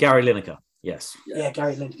 Yeah, Gary Lineker. Yes. Yeah,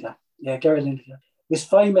 Gary Lineker. Yeah, Gary Lineker. His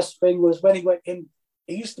famous thing was when he went in.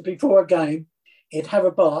 He used to, before a game, he'd have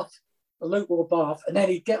a bath, a lukewarm bath, and then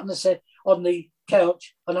he'd get on the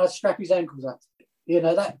couch, and I'd strap his ankles up. You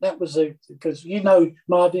know, that was because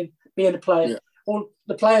Marvin, being a player, all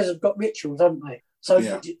the players have got rituals, haven't they? So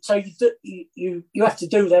you have to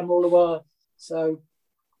do them all the while. So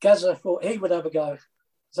Gazza thought he would have a go.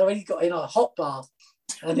 So he got in a hot bath,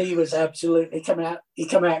 and he was absolutely come out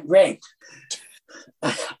red.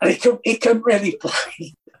 And he couldn't really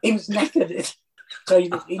play. He was knackered. So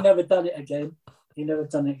he never done it again.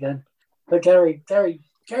 But Gary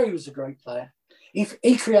was a great player.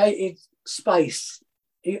 He created space.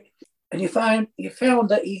 And you found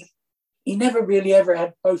that he never really ever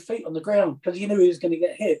had both feet on the ground because he knew he was going to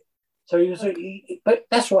get hit. So but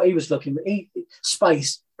that's what he was looking for.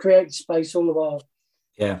 Create space all the while.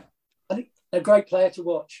 Yeah. I think a great player to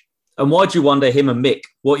watch. And why do you wonder him and Mick?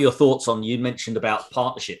 What are your thoughts on, you mentioned about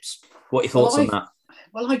partnerships. What are your thoughts on that?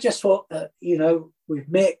 Well, I just thought that,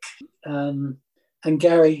 with Mick and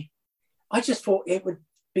Gary, I just thought it would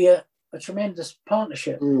be a tremendous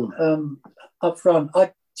partnership up front.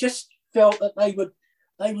 I just felt that they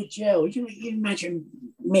would gel. You imagine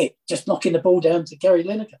Mick just knocking the ball down to Gary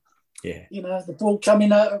Lineker. Yeah. The ball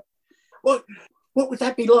coming out. What would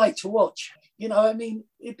that be like to watch?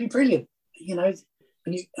 It'd be brilliant.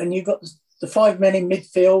 And you've got the 5 men in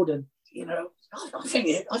midfield, and I think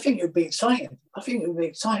it would be exciting. I think it would be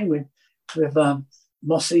exciting with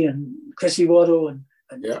Mossy and Chrissy Waddle and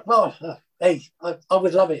I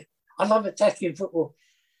would love it. I love attacking football.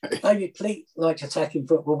 Maybe Pleat likes attacking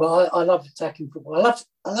football, but I love attacking football.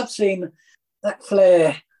 I love seeing that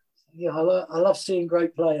flair. Yeah, I love seeing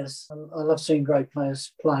great players. I love seeing great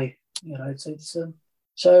players play.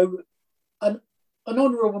 So an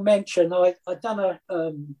honourable mention. I'd done a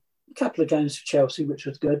couple of games for Chelsea, which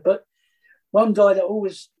was good. But one guy that I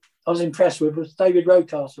was impressed with was David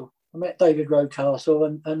Rocastle. I met David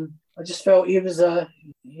Rocastle, and I just felt he was a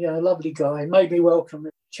lovely guy. Made me welcome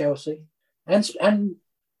at Chelsea, and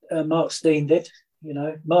Mark Steen did.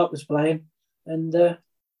 Mark was playing, and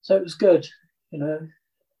so it was good.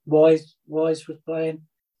 Wise was playing,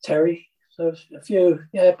 Terry. So a few,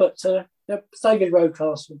 but David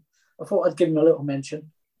Rocastle. I thought I'd give him a little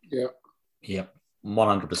mention. Yeah,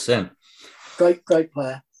 100%. Great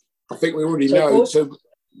player. I think we already know. So,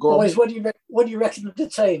 boys, what do you reckon of the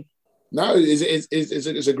team? No,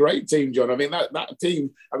 it's a great team, John. I mean, that team,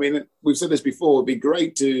 we've said this before, it'd be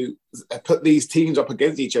great to put these teams up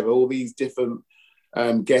against each other, all these different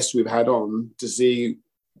guests we've had on, to see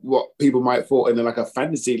what people might thought in like a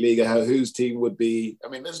fantasy league, whose team would be.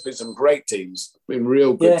 There's been some great teams,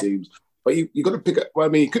 real good teams. But you got to pick up,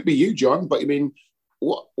 it could be you, John, but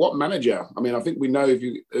what manager? I think we know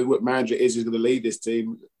what manager is who's going to lead this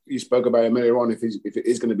team. You spoke about him earlier on, if it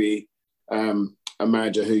is going to be a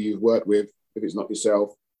manager who you've worked with, if it's not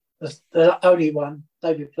yourself. The only one,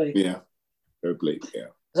 David Pleat. Yeah, David Pleat, yeah.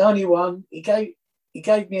 There's only one. He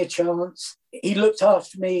gave me a chance. He looked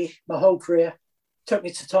after me my whole career, took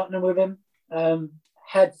me to Tottenham with him,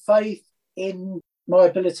 had faith in my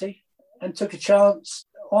ability, and took a chance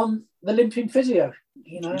on the limping physio.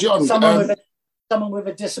 John, someone with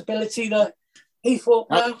a disability that he thought,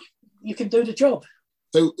 you can do the job.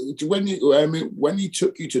 So when he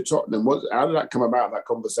took you to Tottenham, how did that come about? That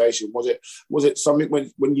conversation, was it something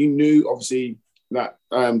when you knew obviously that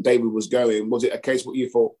David was going? Was it a case where you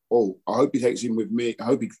thought, I hope he takes him with me. I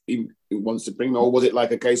hope he wants to bring me. Or was it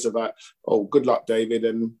like a case of that? Good luck, David,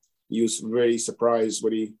 and you was really surprised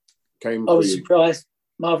when he came. I was surprised,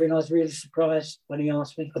 Marvin. I was really surprised when he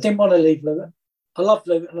asked me. I didn't want to leave Luton. I loved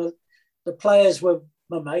Luton. The players were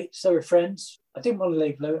my mates. They were friends. I didn't want to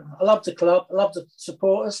leave Luton. I loved the club. I loved the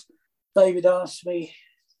supporters. David asked me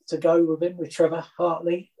to go with him, with Trevor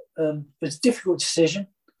Hartley. It was a difficult decision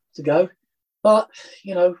to go, but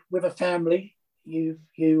with a family, your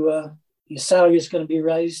salary is going to be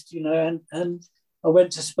raised, and I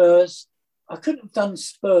went to Spurs. I couldn't have done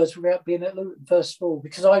Spurs without being at Luton first of all,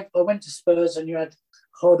 because I went to Spurs and you had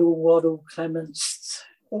Hoddle, Waddle, Clements,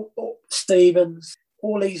 Stevens,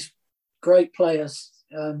 all these great players,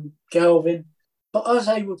 Galvin, but I was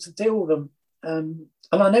able to deal with them. And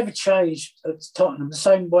I never changed at Tottenham the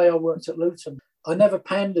same way I worked at Luton. I never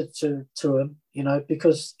pandered to them,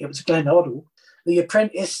 because it was Glenn Hoddle. The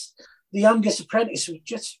youngest apprentice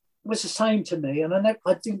was the same to me, and I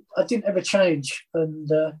didn't ever change. And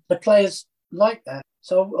the players like that,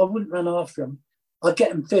 so I wouldn't run after them. I'd get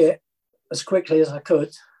them fit as quickly as I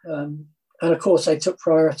could, and of course they took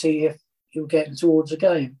priority if you were getting towards a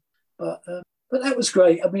game. But that was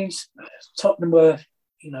great. I mean, Tottenham were,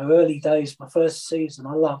 early days, my first season.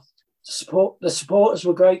 I loved the support. The supporters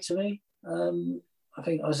were great to me. I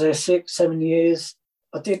think I was there 6-7 years.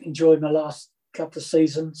 I didn't enjoy my last couple of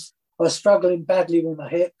seasons. I was struggling badly with my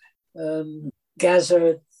hip.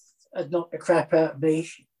 Gazza had knocked the crap out of me,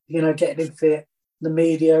 getting him fit, the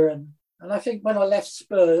media. And I think when I left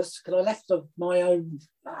Spurs, because I left of my own,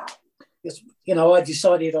 I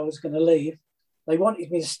decided I was going to leave. They wanted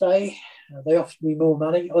me to stay. They offered me more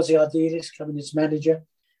money. Ozzy Ardiles coming as manager.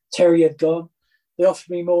 Terry had gone. They offered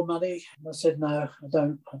me more money. And I said, no, I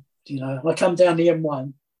don't. I come down the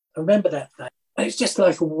M1. I remember that day. And it's just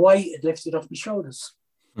like a weight had lifted off my shoulders.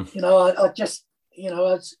 I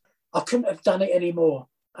couldn't have done it anymore.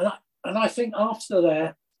 And I think after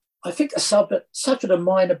that, I suffered a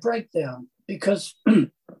minor breakdown because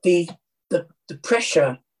the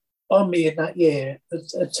pressure on me in that year,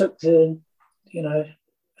 it took it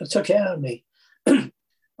out of me. I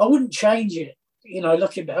wouldn't change it,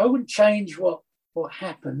 looking back. I wouldn't change what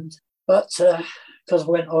happened, but because I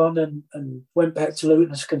went on and went back to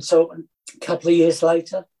Luton as a consultant a couple of years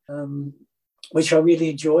later, which I really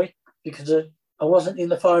enjoyed because I wasn't in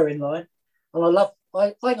the firing line, and I love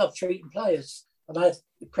treating players, and I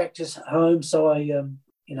practice at home. So I,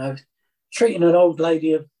 treating an old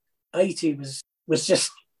lady of 80 was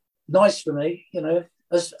just nice for me,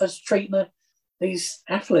 as treating these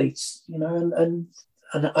athletes, and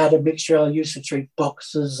I had a mixture. I used to treat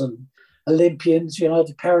boxers and Olympians,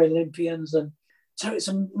 the Paralympians, and so it's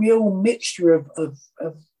a real mixture of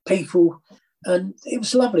people. And it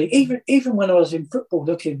was lovely. Even when I was in football,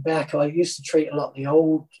 looking back, I used to treat a lot of the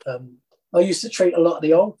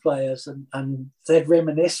old. Players, and they'd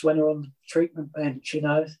reminisce when they're on the treatment bench.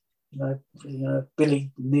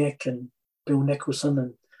 Billy Nick and Bill Nicholson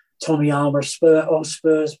and Tommy Armour,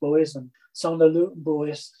 Spurs boys, and some of the Luton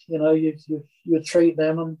boys. You treat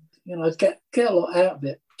them, and get a lot out of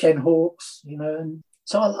it. Ken Hawkes, and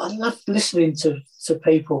so I love listening to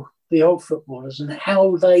people, the old footballers, and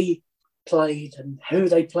how they played and who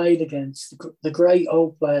they played against, the great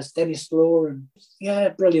old players, Dennis Law, and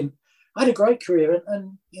brilliant. I had a great career,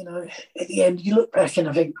 and at the end you look back and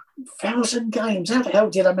I think 1,000 games. How the hell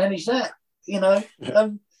did I manage that? I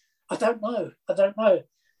don't know.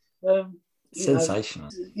 Sensational.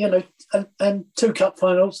 And 2 cup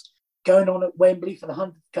finals going on at Wembley for the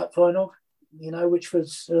 100th cup final. Which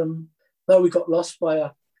was though we got lost by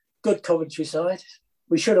a good Coventry side,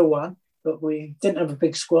 we should have won, but we didn't have a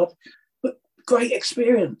big squad. Great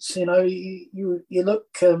experience, you look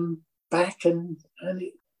back and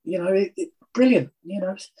brilliant,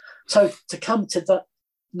 So to come to that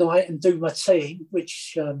night and do my team,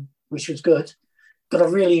 which was good, but I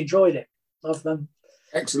really enjoyed it.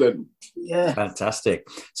 Excellent. Yeah. Fantastic.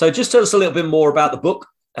 So just tell us a little bit more about the book.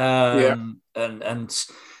 And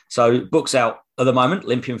so book's out at the moment,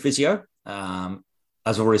 Olympian Physio. As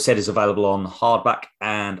I've already said, is available on hardback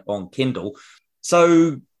and on Kindle.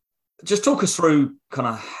 So just talk us through kind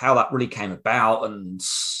of how that really came about and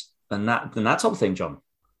that type of thing, John.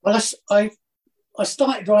 Well, I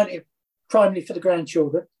started writing it primarily for the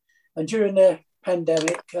grandchildren, and during the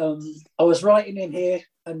pandemic, I was writing in here,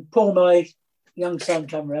 and Paul, my young son,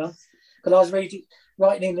 came around because I was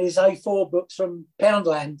writing in these A4 books from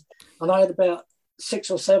Poundland, and I had about 6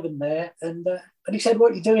 or 7 there, and he said,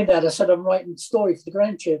 "What are you doing, Dad?" I said, "I'm writing a story for the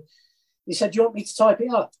grandchildren." He said, "Do you want me to type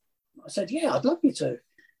it up?" I said, "Yeah, I'd love you to."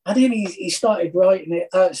 And then he started writing it,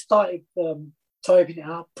 typing it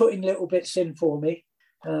up, putting little bits in for me,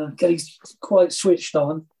 because he's quite switched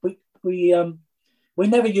on. We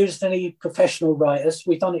never used any professional writers.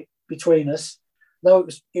 We've done it between us, though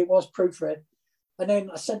it was proofread. And then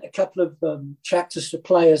I sent a couple of chapters to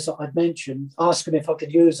players that I'd mentioned, asking if I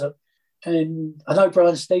could use them. And I know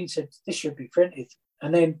Brian Steen said, "This should be printed."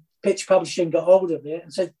 And then Pitch Publishing got hold of it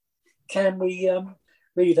and said, can we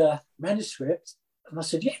read a manuscript? And I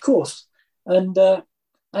said, yeah, of course. And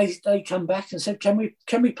they come back and said, can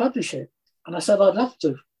we publish it? And I said, I'd love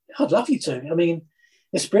to. I'd love you to. I mean,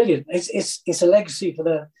 it's brilliant. It's a legacy for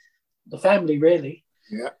the family, really.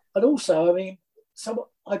 Yeah. And also, I mean, so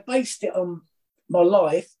I based it on my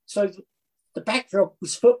life. So the backdrop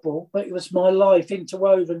was football, but it was my life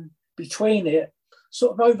interwoven between it,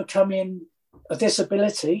 sort of overcoming a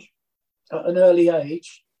disability at an early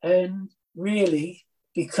age. And really,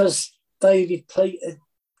 because David Pleat had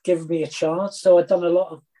given me a chance, so I'd done a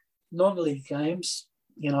lot of non-league games.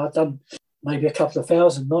 You know, I'd done maybe a couple of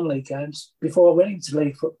thousand non-league games before I went into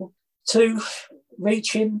league football, to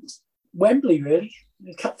reaching Wembley, really,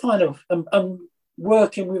 the cup final. And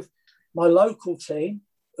working with my local team,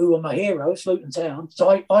 who were my heroes, Luton Town.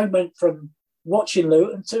 So I went from watching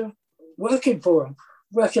Luton to working for them,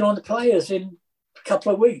 working on the players in a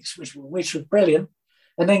couple of weeks, which was brilliant,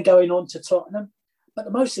 and then going on to Tottenham. But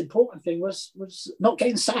the most important thing was not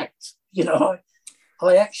getting sacked. You know,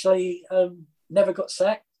 I actually never got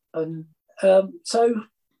sacked, and so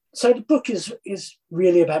the book is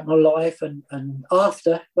really about my life. And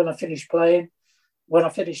after, when I finished playing,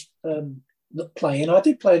 not playing, I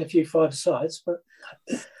did play in a few five-a-sides, but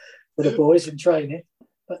with the boys in training.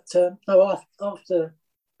 But no, after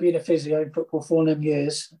being a physio in football for all them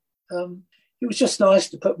years, it was just nice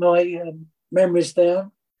to put my memories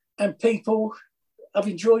down, and people, I've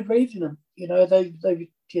enjoyed reading them. You know, they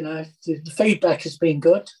you know, the feedback has been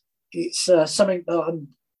good. It's something that I'm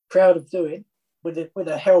proud of doing with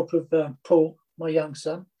the help of Paul, my young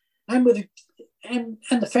son, and with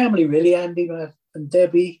the family, really, Andy and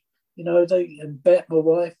Debbie. You know, and Beth, my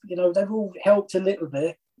wife. You know, they've all helped a little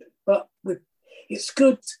bit, but it's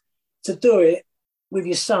good to do it with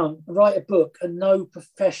your son. Write a book and no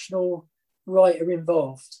professional writer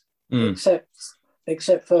involved,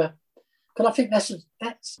 except for. But I think that's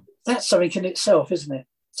something in itself, isn't it?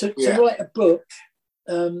 To write a book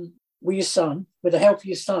with your son, with the help of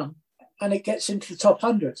your son, and it gets into the top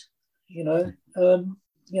 100. You know,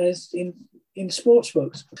 it's in sports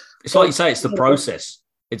books. It's like you say, it's the process.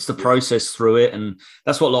 It's the process through it, and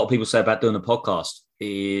that's what a lot of people say about doing the podcast.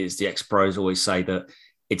 Is the ex-pros always say that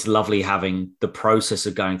it's lovely having the process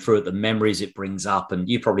of going through it, the memories it brings up, and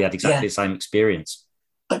you probably had exactly the same experience.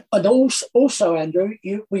 And also, Andrew,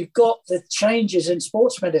 we've got the changes in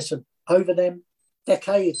sports medicine over them 4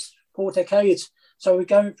 decades. So we're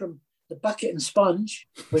going from the bucket and sponge.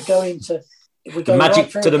 We're going to the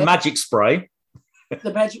magic spray.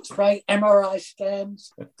 The magic spray, MRI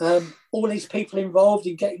scans, all these people involved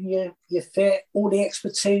in getting you fit, all the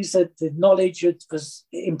expertise, the knowledge was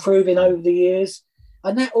improving over the years,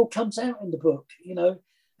 and that all comes out in the book. You know,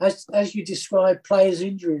 as you describe players'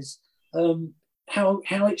 injuries. How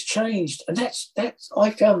it's changed, and that's I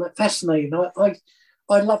found that fascinating.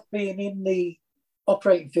 I love being in the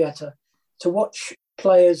operating theatre to watch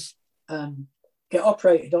players get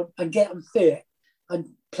operated on and get them fit and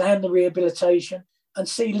plan the rehabilitation and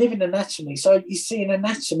see living anatomy. So you see an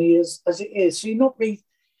anatomy as it is. So you're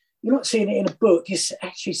not seeing it in a book. You're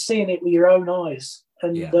actually seeing it with your own eyes.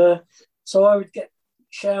 And so I would get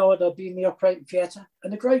showered. I'd be in the operating theatre,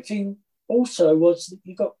 and the great thing also was that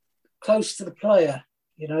you got close to the player.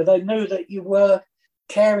 You know, they knew that you were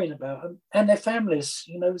caring about them and their families.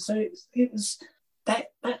 You know, so it was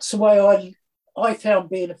that's the way I found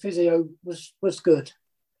being a physio was good.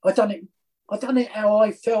 I done it how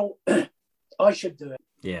I felt I should do it.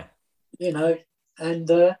 Yeah. You know, and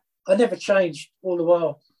I never changed all the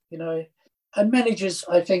while. You know, and managers,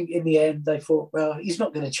 I think in the end they thought, well, he's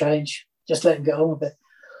not going to change. Just let him get on with it.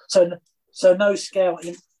 So no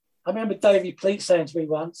scouting. I remember David Pleat saying to me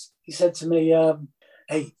once, he said to me,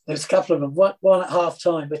 hey, there's a couple of them, one at half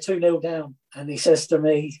time, we're 2-0 down. And he says to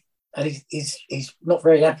me, and he's not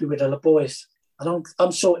very happy with the boys. And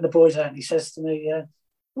I'm sorting the boys out, and he says to me,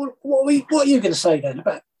 what are you going to say then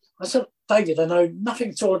about? I said, David, I know nothing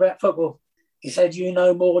at all about football. He said, you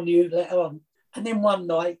know more than you let on. And then one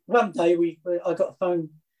day, I got a phone.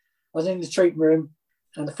 I was in the treatment room,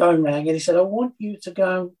 and the phone rang, and he said, I want you to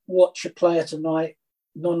go and watch a player tonight,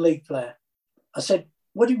 non-league player. I said,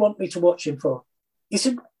 what do you want me to watch him for? He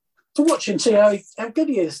said, to watch him, see how good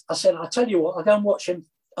he is. I said, I'll tell you what, I'll go and watch him.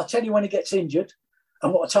 I'll tell you when he gets injured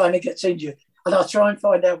and what time he gets injured. And I'll try and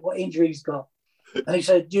find out what injury he's got. And he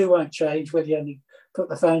said, you won't change whether you only put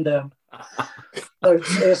the phone down. So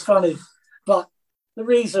it was funny. But the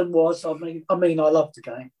reason was, I mean, I loved the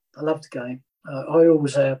game. I loved the game. I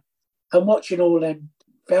always have. And watching all them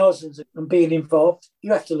thousands and being involved,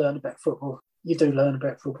 you have to learn about football. You do learn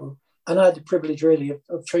about football. And I had the privilege, really,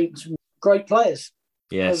 of treating some great players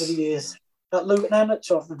over the years. at Luton and at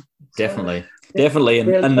Tottenham. Definitely.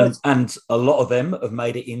 And a lot of them have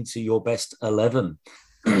made it into your best 11.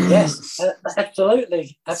 Yes,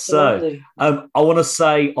 absolutely. So I want to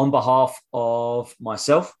say on behalf of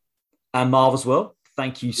myself and Marv as well,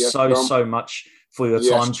 thank you so much for your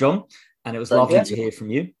time, John. And it was lovely to hear from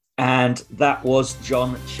you. And that was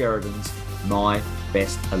John Sheridan's My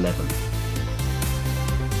Best 11.